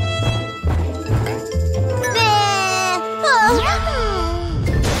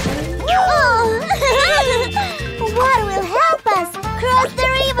 What will help us cross the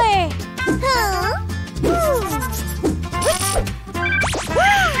river?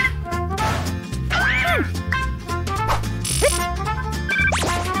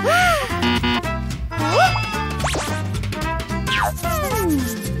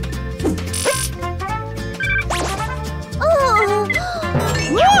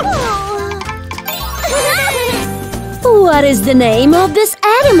 What is the name of this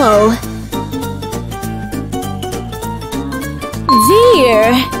animal?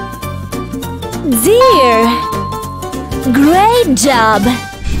 Deer. Deer. Great job.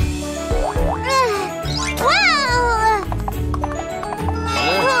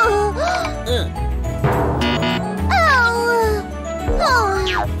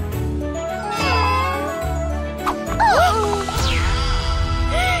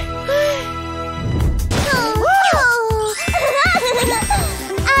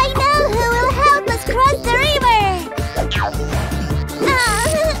 I know who will help us cross the river.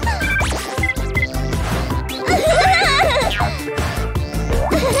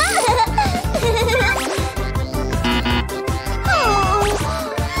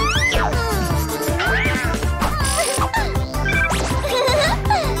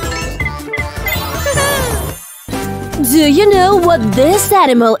 Do you know what this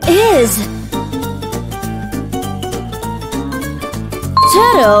animal is?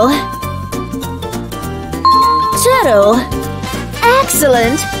 Turtle. Turtle.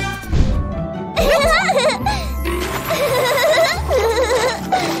 Excellent.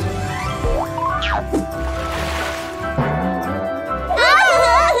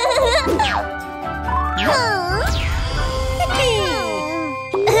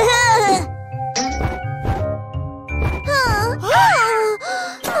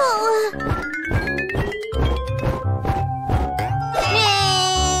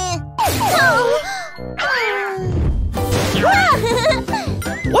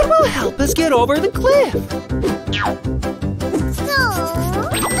 What will help us get over the cliff?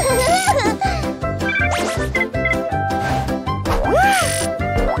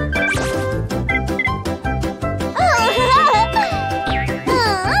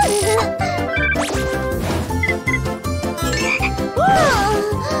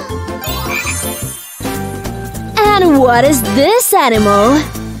 And what is this animal?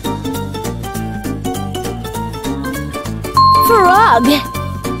 Frog.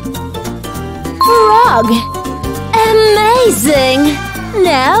 Frog. Amazing!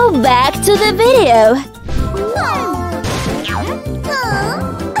 Now back to the video.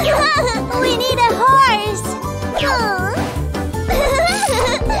 We need a horse.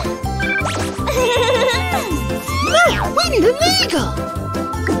 We need an eagle.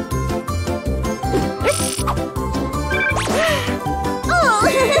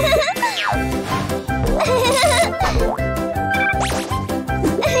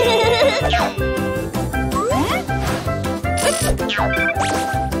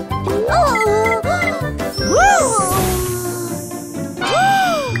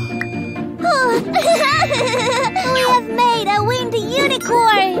 We have made a windy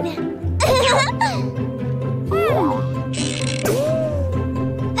unicorn!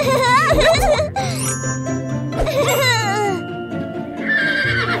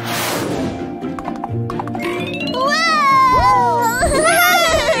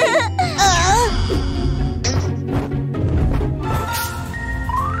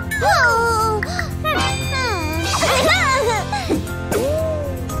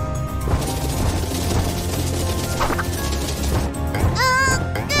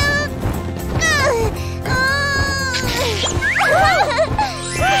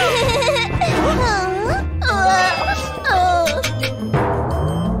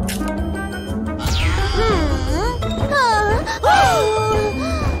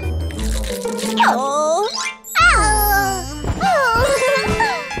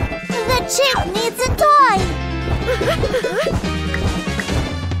 The chick needs a toy!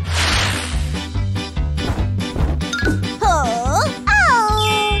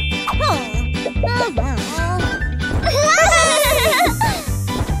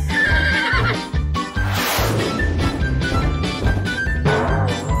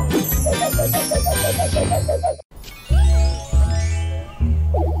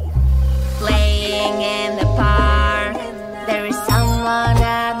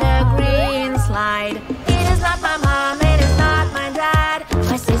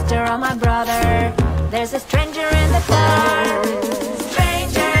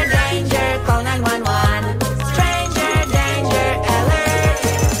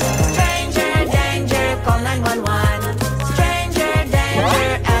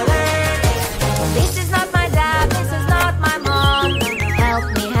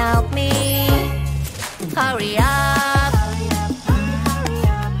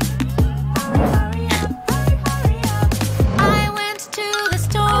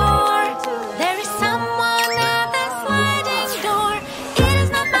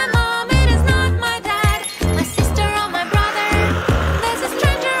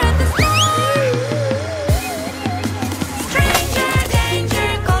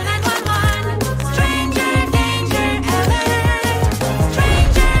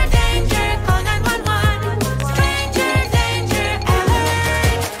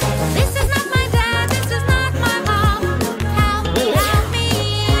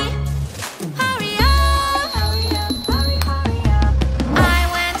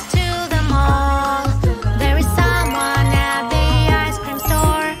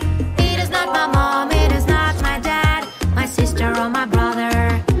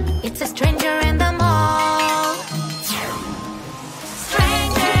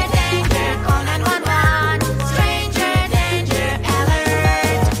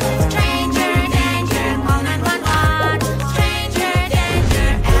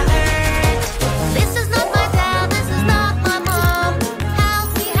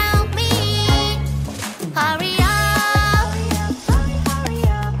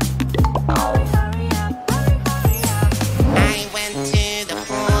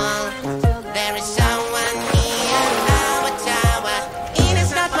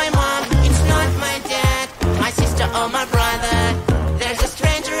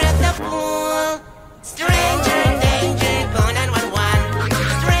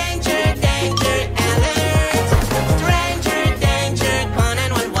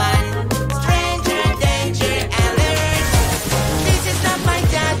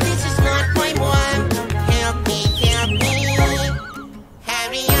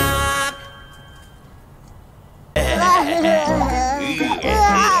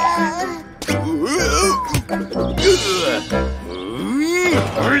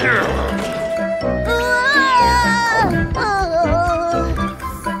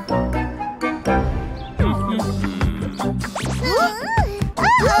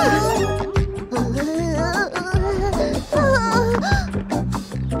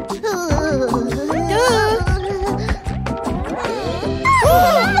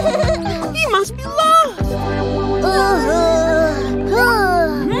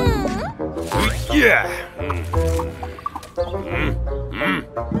 Yeah.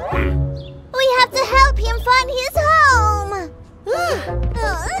 We have to help him find his home.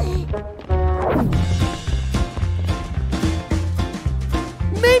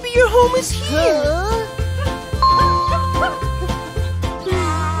 Maybe your home is here.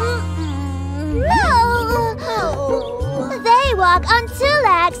 No! They walk on 2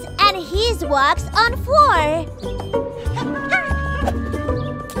 legs and his walks on 4.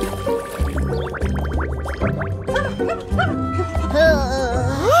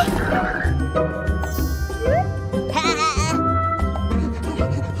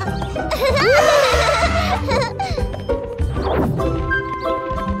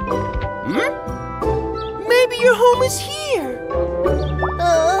 Maybe your home is here.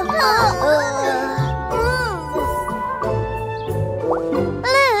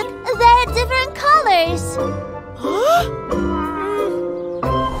 Look, they're different colors. Huh?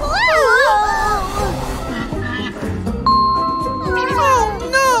 Oh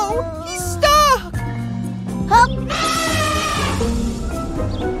no! He's stuck!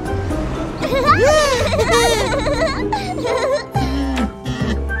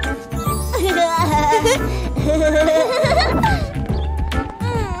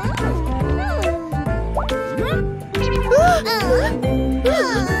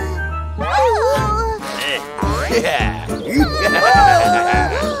 Yeah.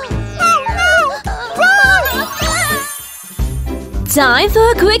 Time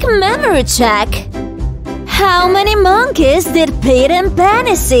for a quick memory check. How many monkeys did Pete and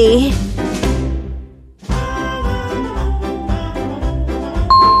Penny see?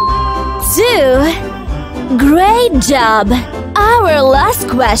 2. Great job! Our last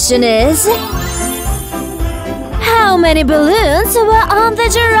question is: how many balloons were on the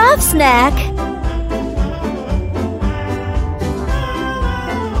giraffe's neck?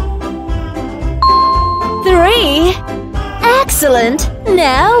 3. Excellent!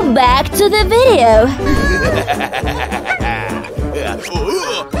 Now back to the video.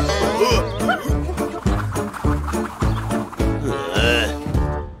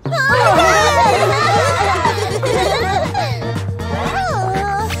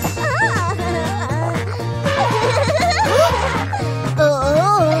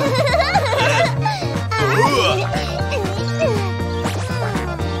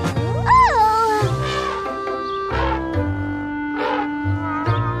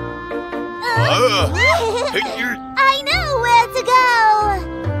 I know where to go!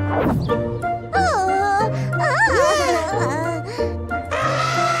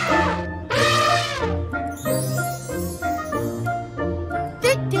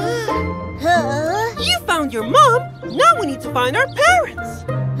 You found your mom. Now we need to find our parents.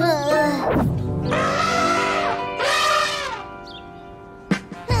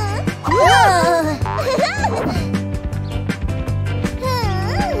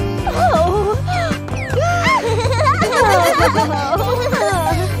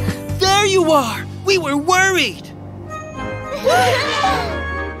 There you are. We were worried.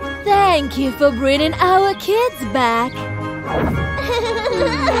 Thank you for bringing our kids back.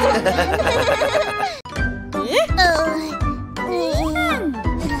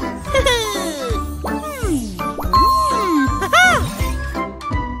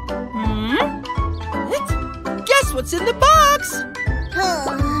 Guess what's in the box?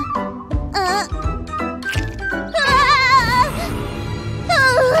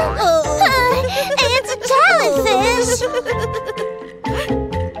 It's a jellyfish!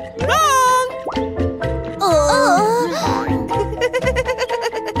 Wrong!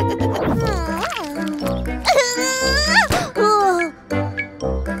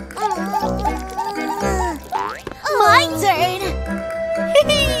 My turn!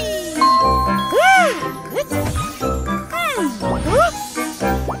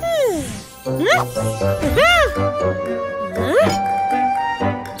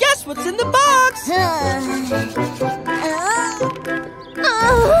 Guess what's in the box?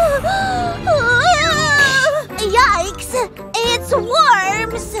 Yikes! It's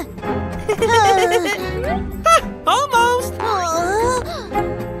worms! Almost.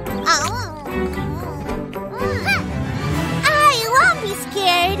 I won't be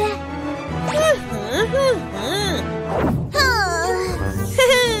scared.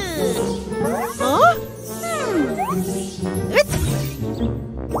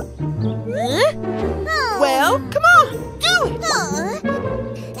 Well, come on.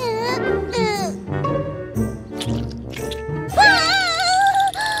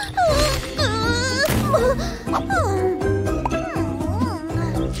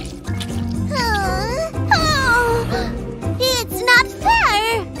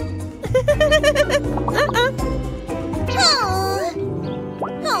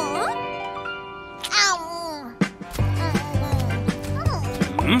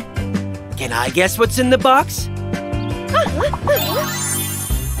 Can I guess what's in the box?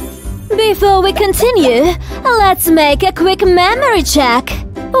 Before we continue, let's make a quick memory check.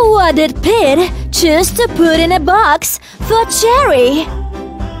 What did Pete choose to put in a box for Cherry?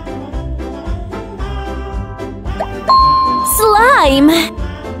 Slime!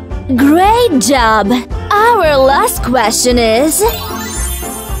 Great job! Our last question is…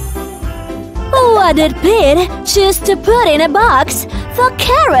 what did Pete choose to put in a box for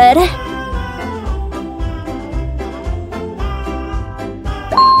Carrot?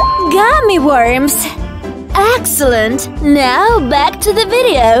 Gummy worms! Excellent! Now back to the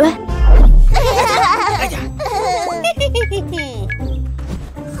video.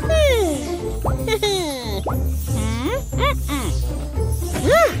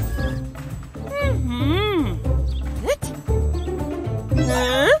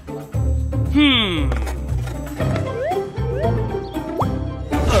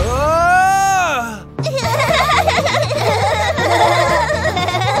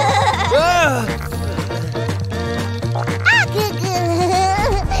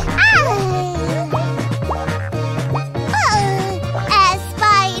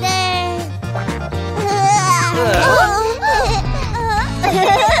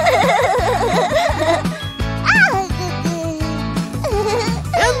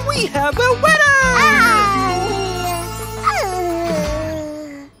 We have a winner!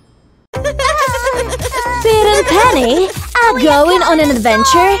 Pete and Penny are going on an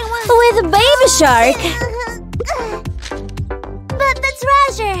adventure with Baby Shark. But the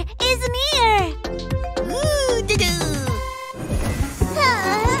treasure is near.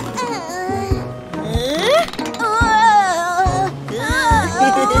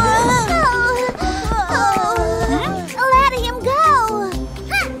 Let him go.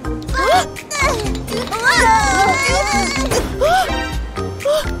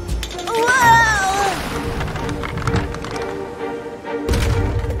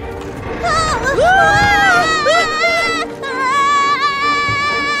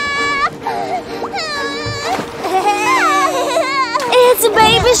 It's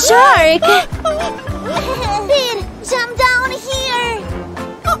Baby Shark! Pete, jump down here.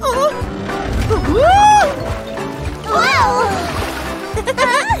 Wow!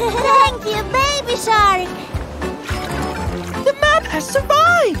 Thank you, Baby Shark. The map has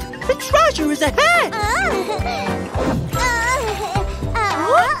survived! The treasure is ahead!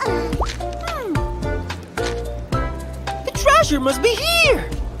 The treasure must be here!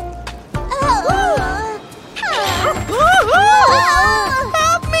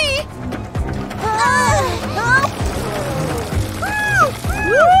 Help me!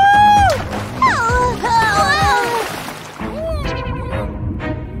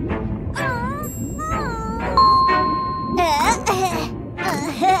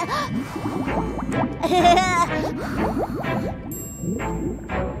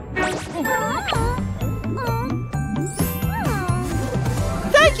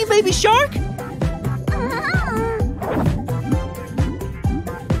 Thank you, Baby Shark!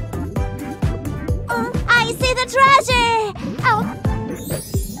 I see the treasure!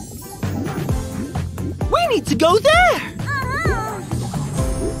 We need to go there!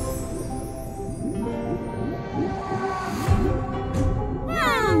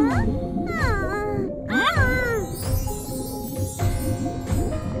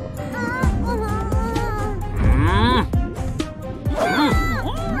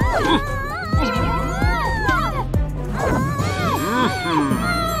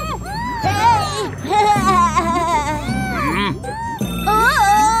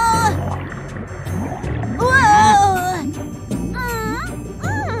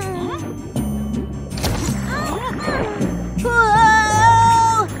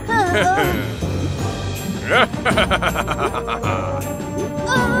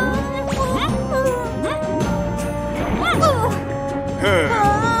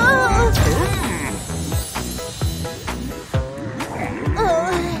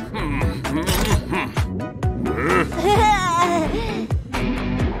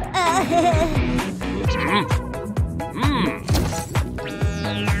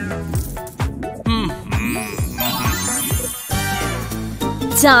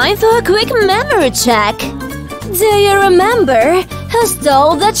 Time for a quick memory check. Do you remember who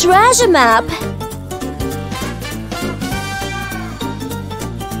stole the treasure map?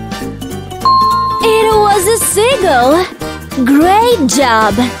 It was a seagull. Great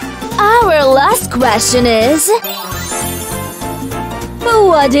job. Our last question is…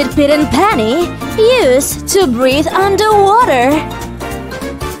 what did Pete and Penny use to breathe underwater?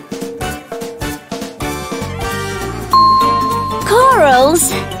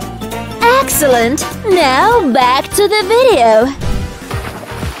 Corals. Excellent! Now back to the video.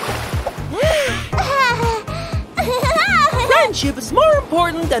 Friendship is more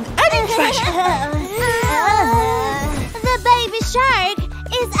important than any treasure. The baby shark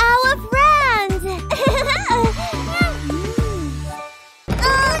is our friend.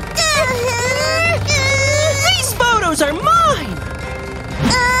 These photos are mine!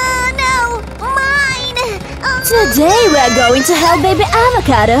 No, mine. Today we're going to help baby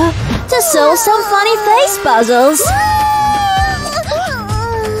avocado to solve some funny face puzzles.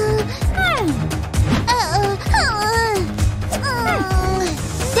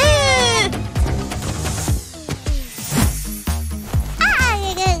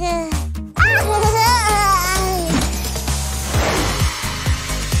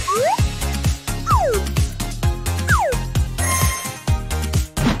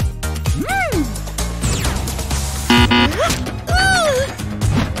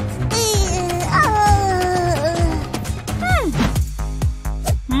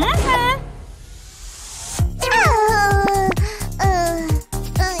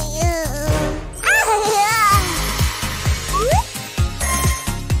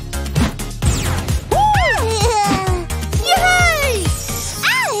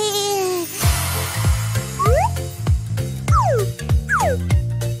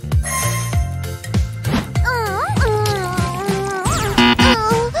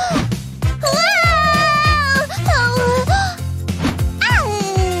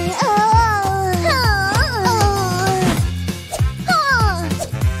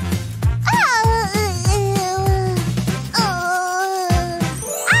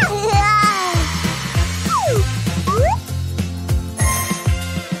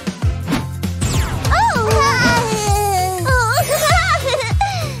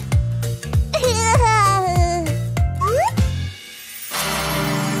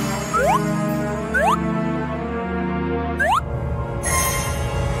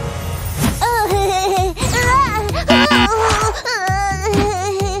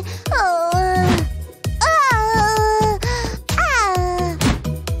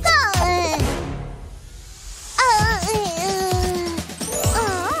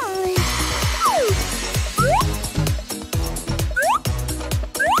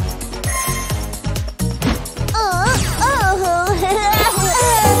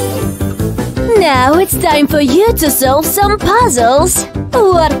 Now it's time for you to solve some puzzles.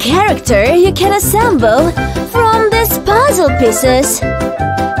 What character you can assemble from these puzzle pieces?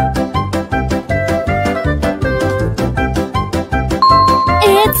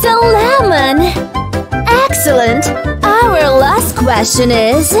 It's a lemon! Excellent! Our last question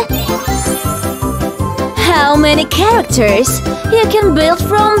is... how many characters you can build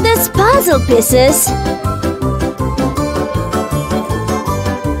from these puzzle pieces?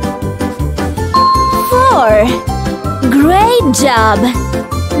 4. Great job!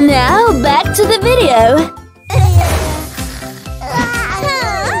 Now back to the video.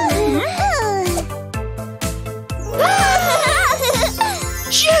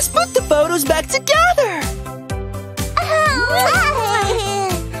 She has put the photos back together!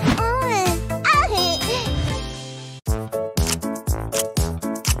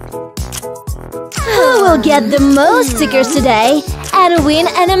 Who will get the most stickers today and win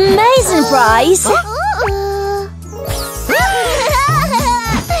an amazing prize?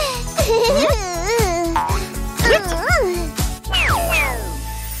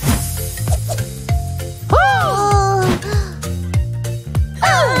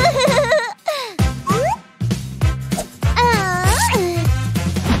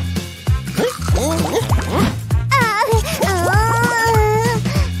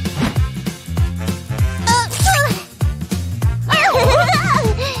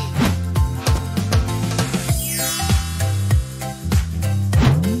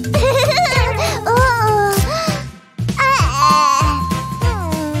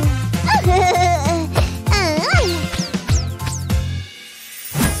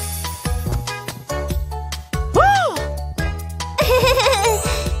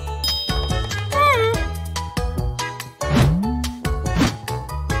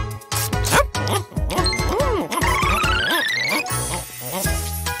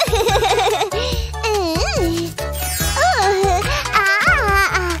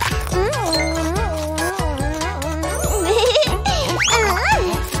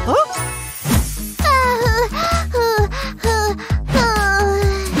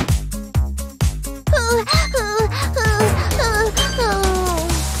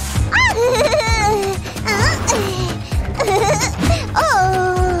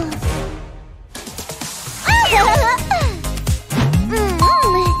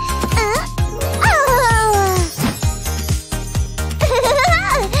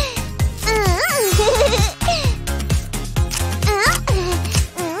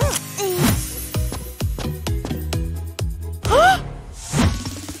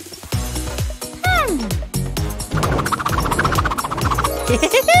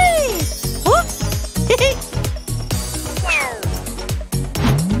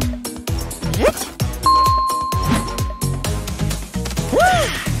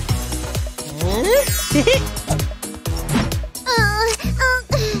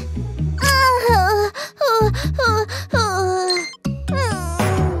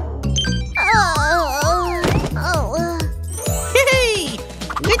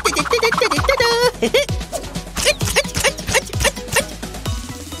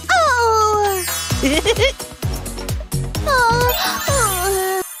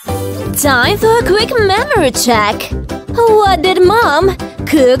 Time for a quick memory check. What did Mom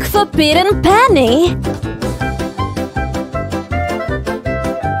cook for Pete and Penny?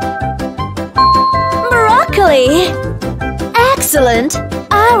 Broccoli! Excellent!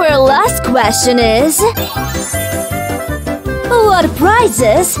 Our last question is… what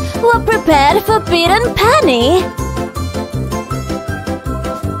prizes were prepared for Pete and Penny?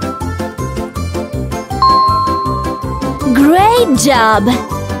 Great job!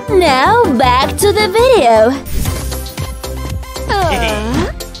 Now back to the video.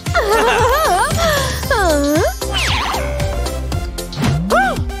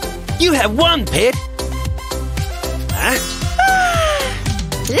 You have won, Pete! Huh?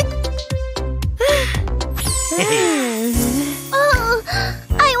 Oh,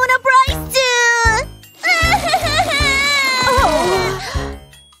 I want a prize too!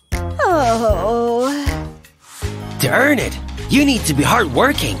 Oh. Darn it! You need to be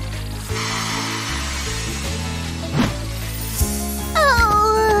hardworking.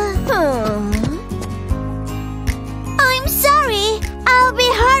 I'm sorry. I'll be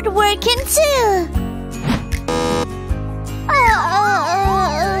hardworking too.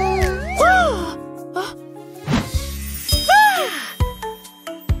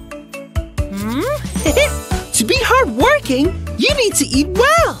 To be hardworking, you need to eat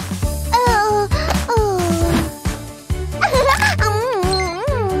well.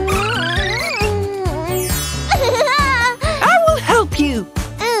 I will help you.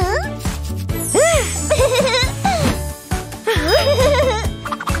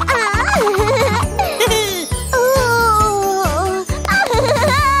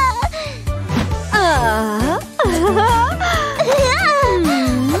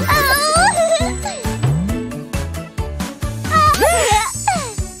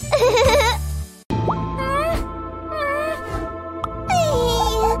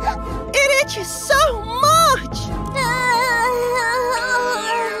 It itches so much.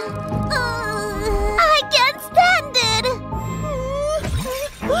 I can't stand it.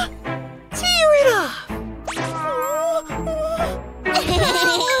 Tear it off.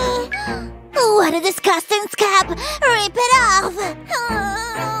 What a disgusting scab! Rip it off!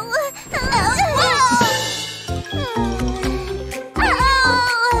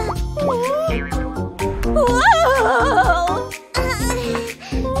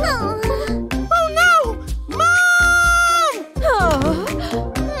 Oh no! Mom!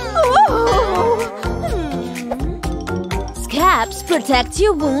 Scabs protect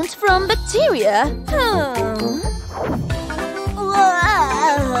your wounds from bacteria.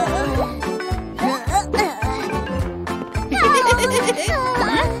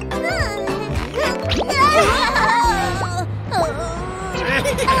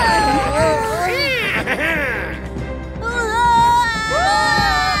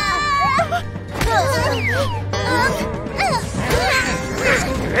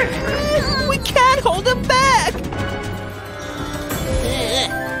 We can't hold him back.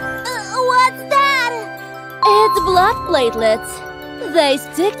 What's that? It's blood platelets. They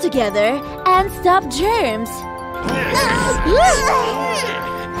stick together and stop germs.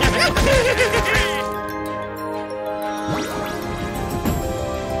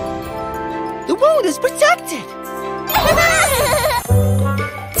 The wound is protected.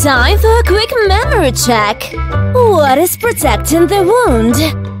 Time for a quick memory check. What is protecting the wound?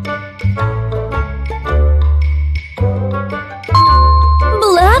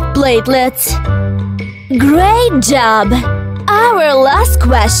 Blood platelets. Great job! Our last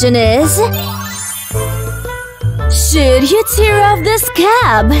question is… should you tear off the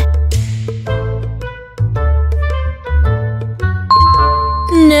scab?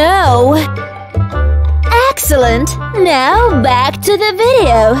 No! Excellent! Now back to the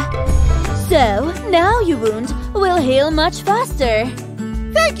video. So, now your wound will heal much faster.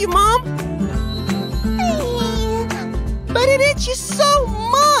 Thank you, Mom. But it itches so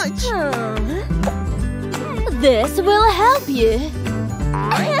much. This will help you.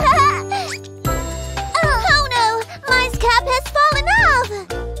 Oh no! My scab has fallen off!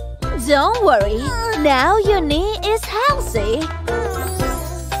 Don't worry. Now your knee is healthy.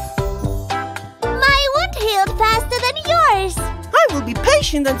 My wound healed faster than yours! I will be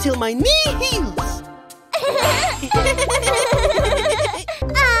patient until my knee heals.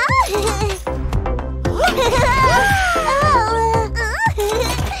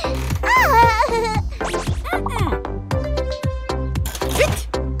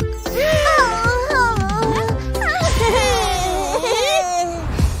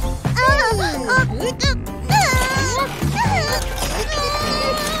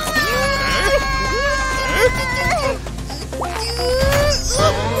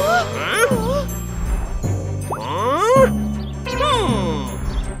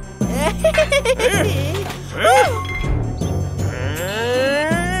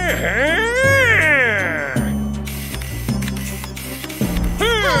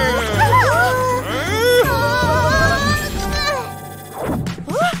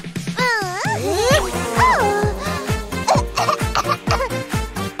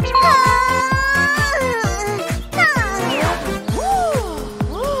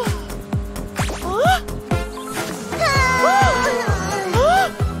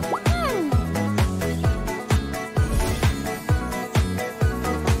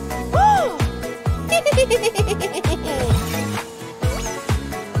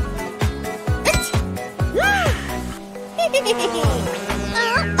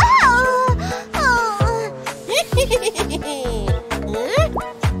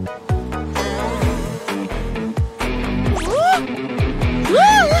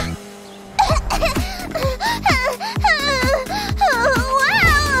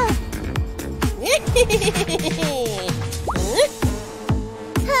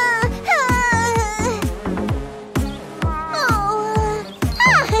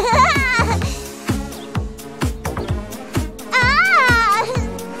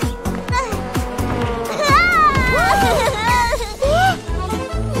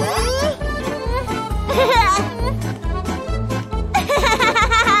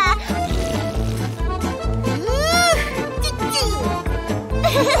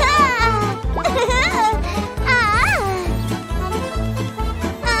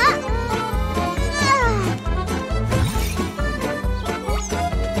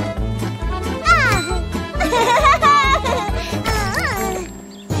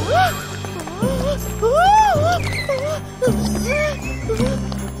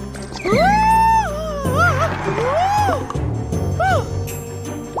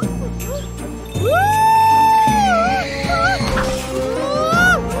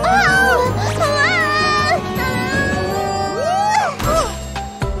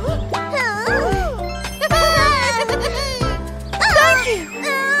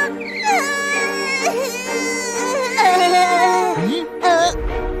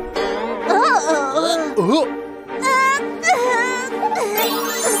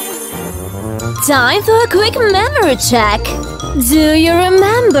 Time for a quick memory check. Do you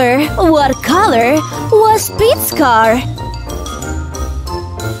remember what color was Pete's car?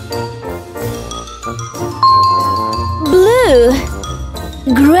 Blue.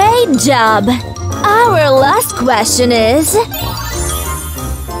 Great job. Our last question is,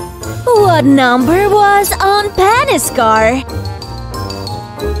 what number was on Penny's car?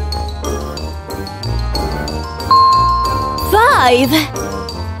 5.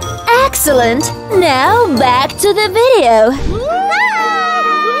 Excellent! Now back to the video.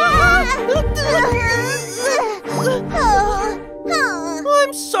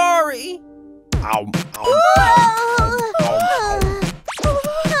 I'm sorry.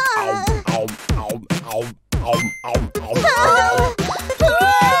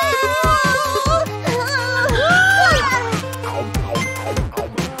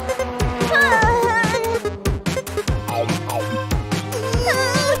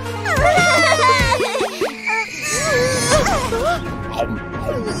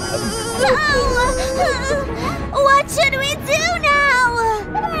 What should we do now?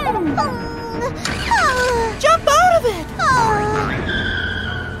 Jump out of it!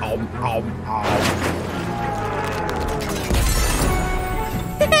 Oh.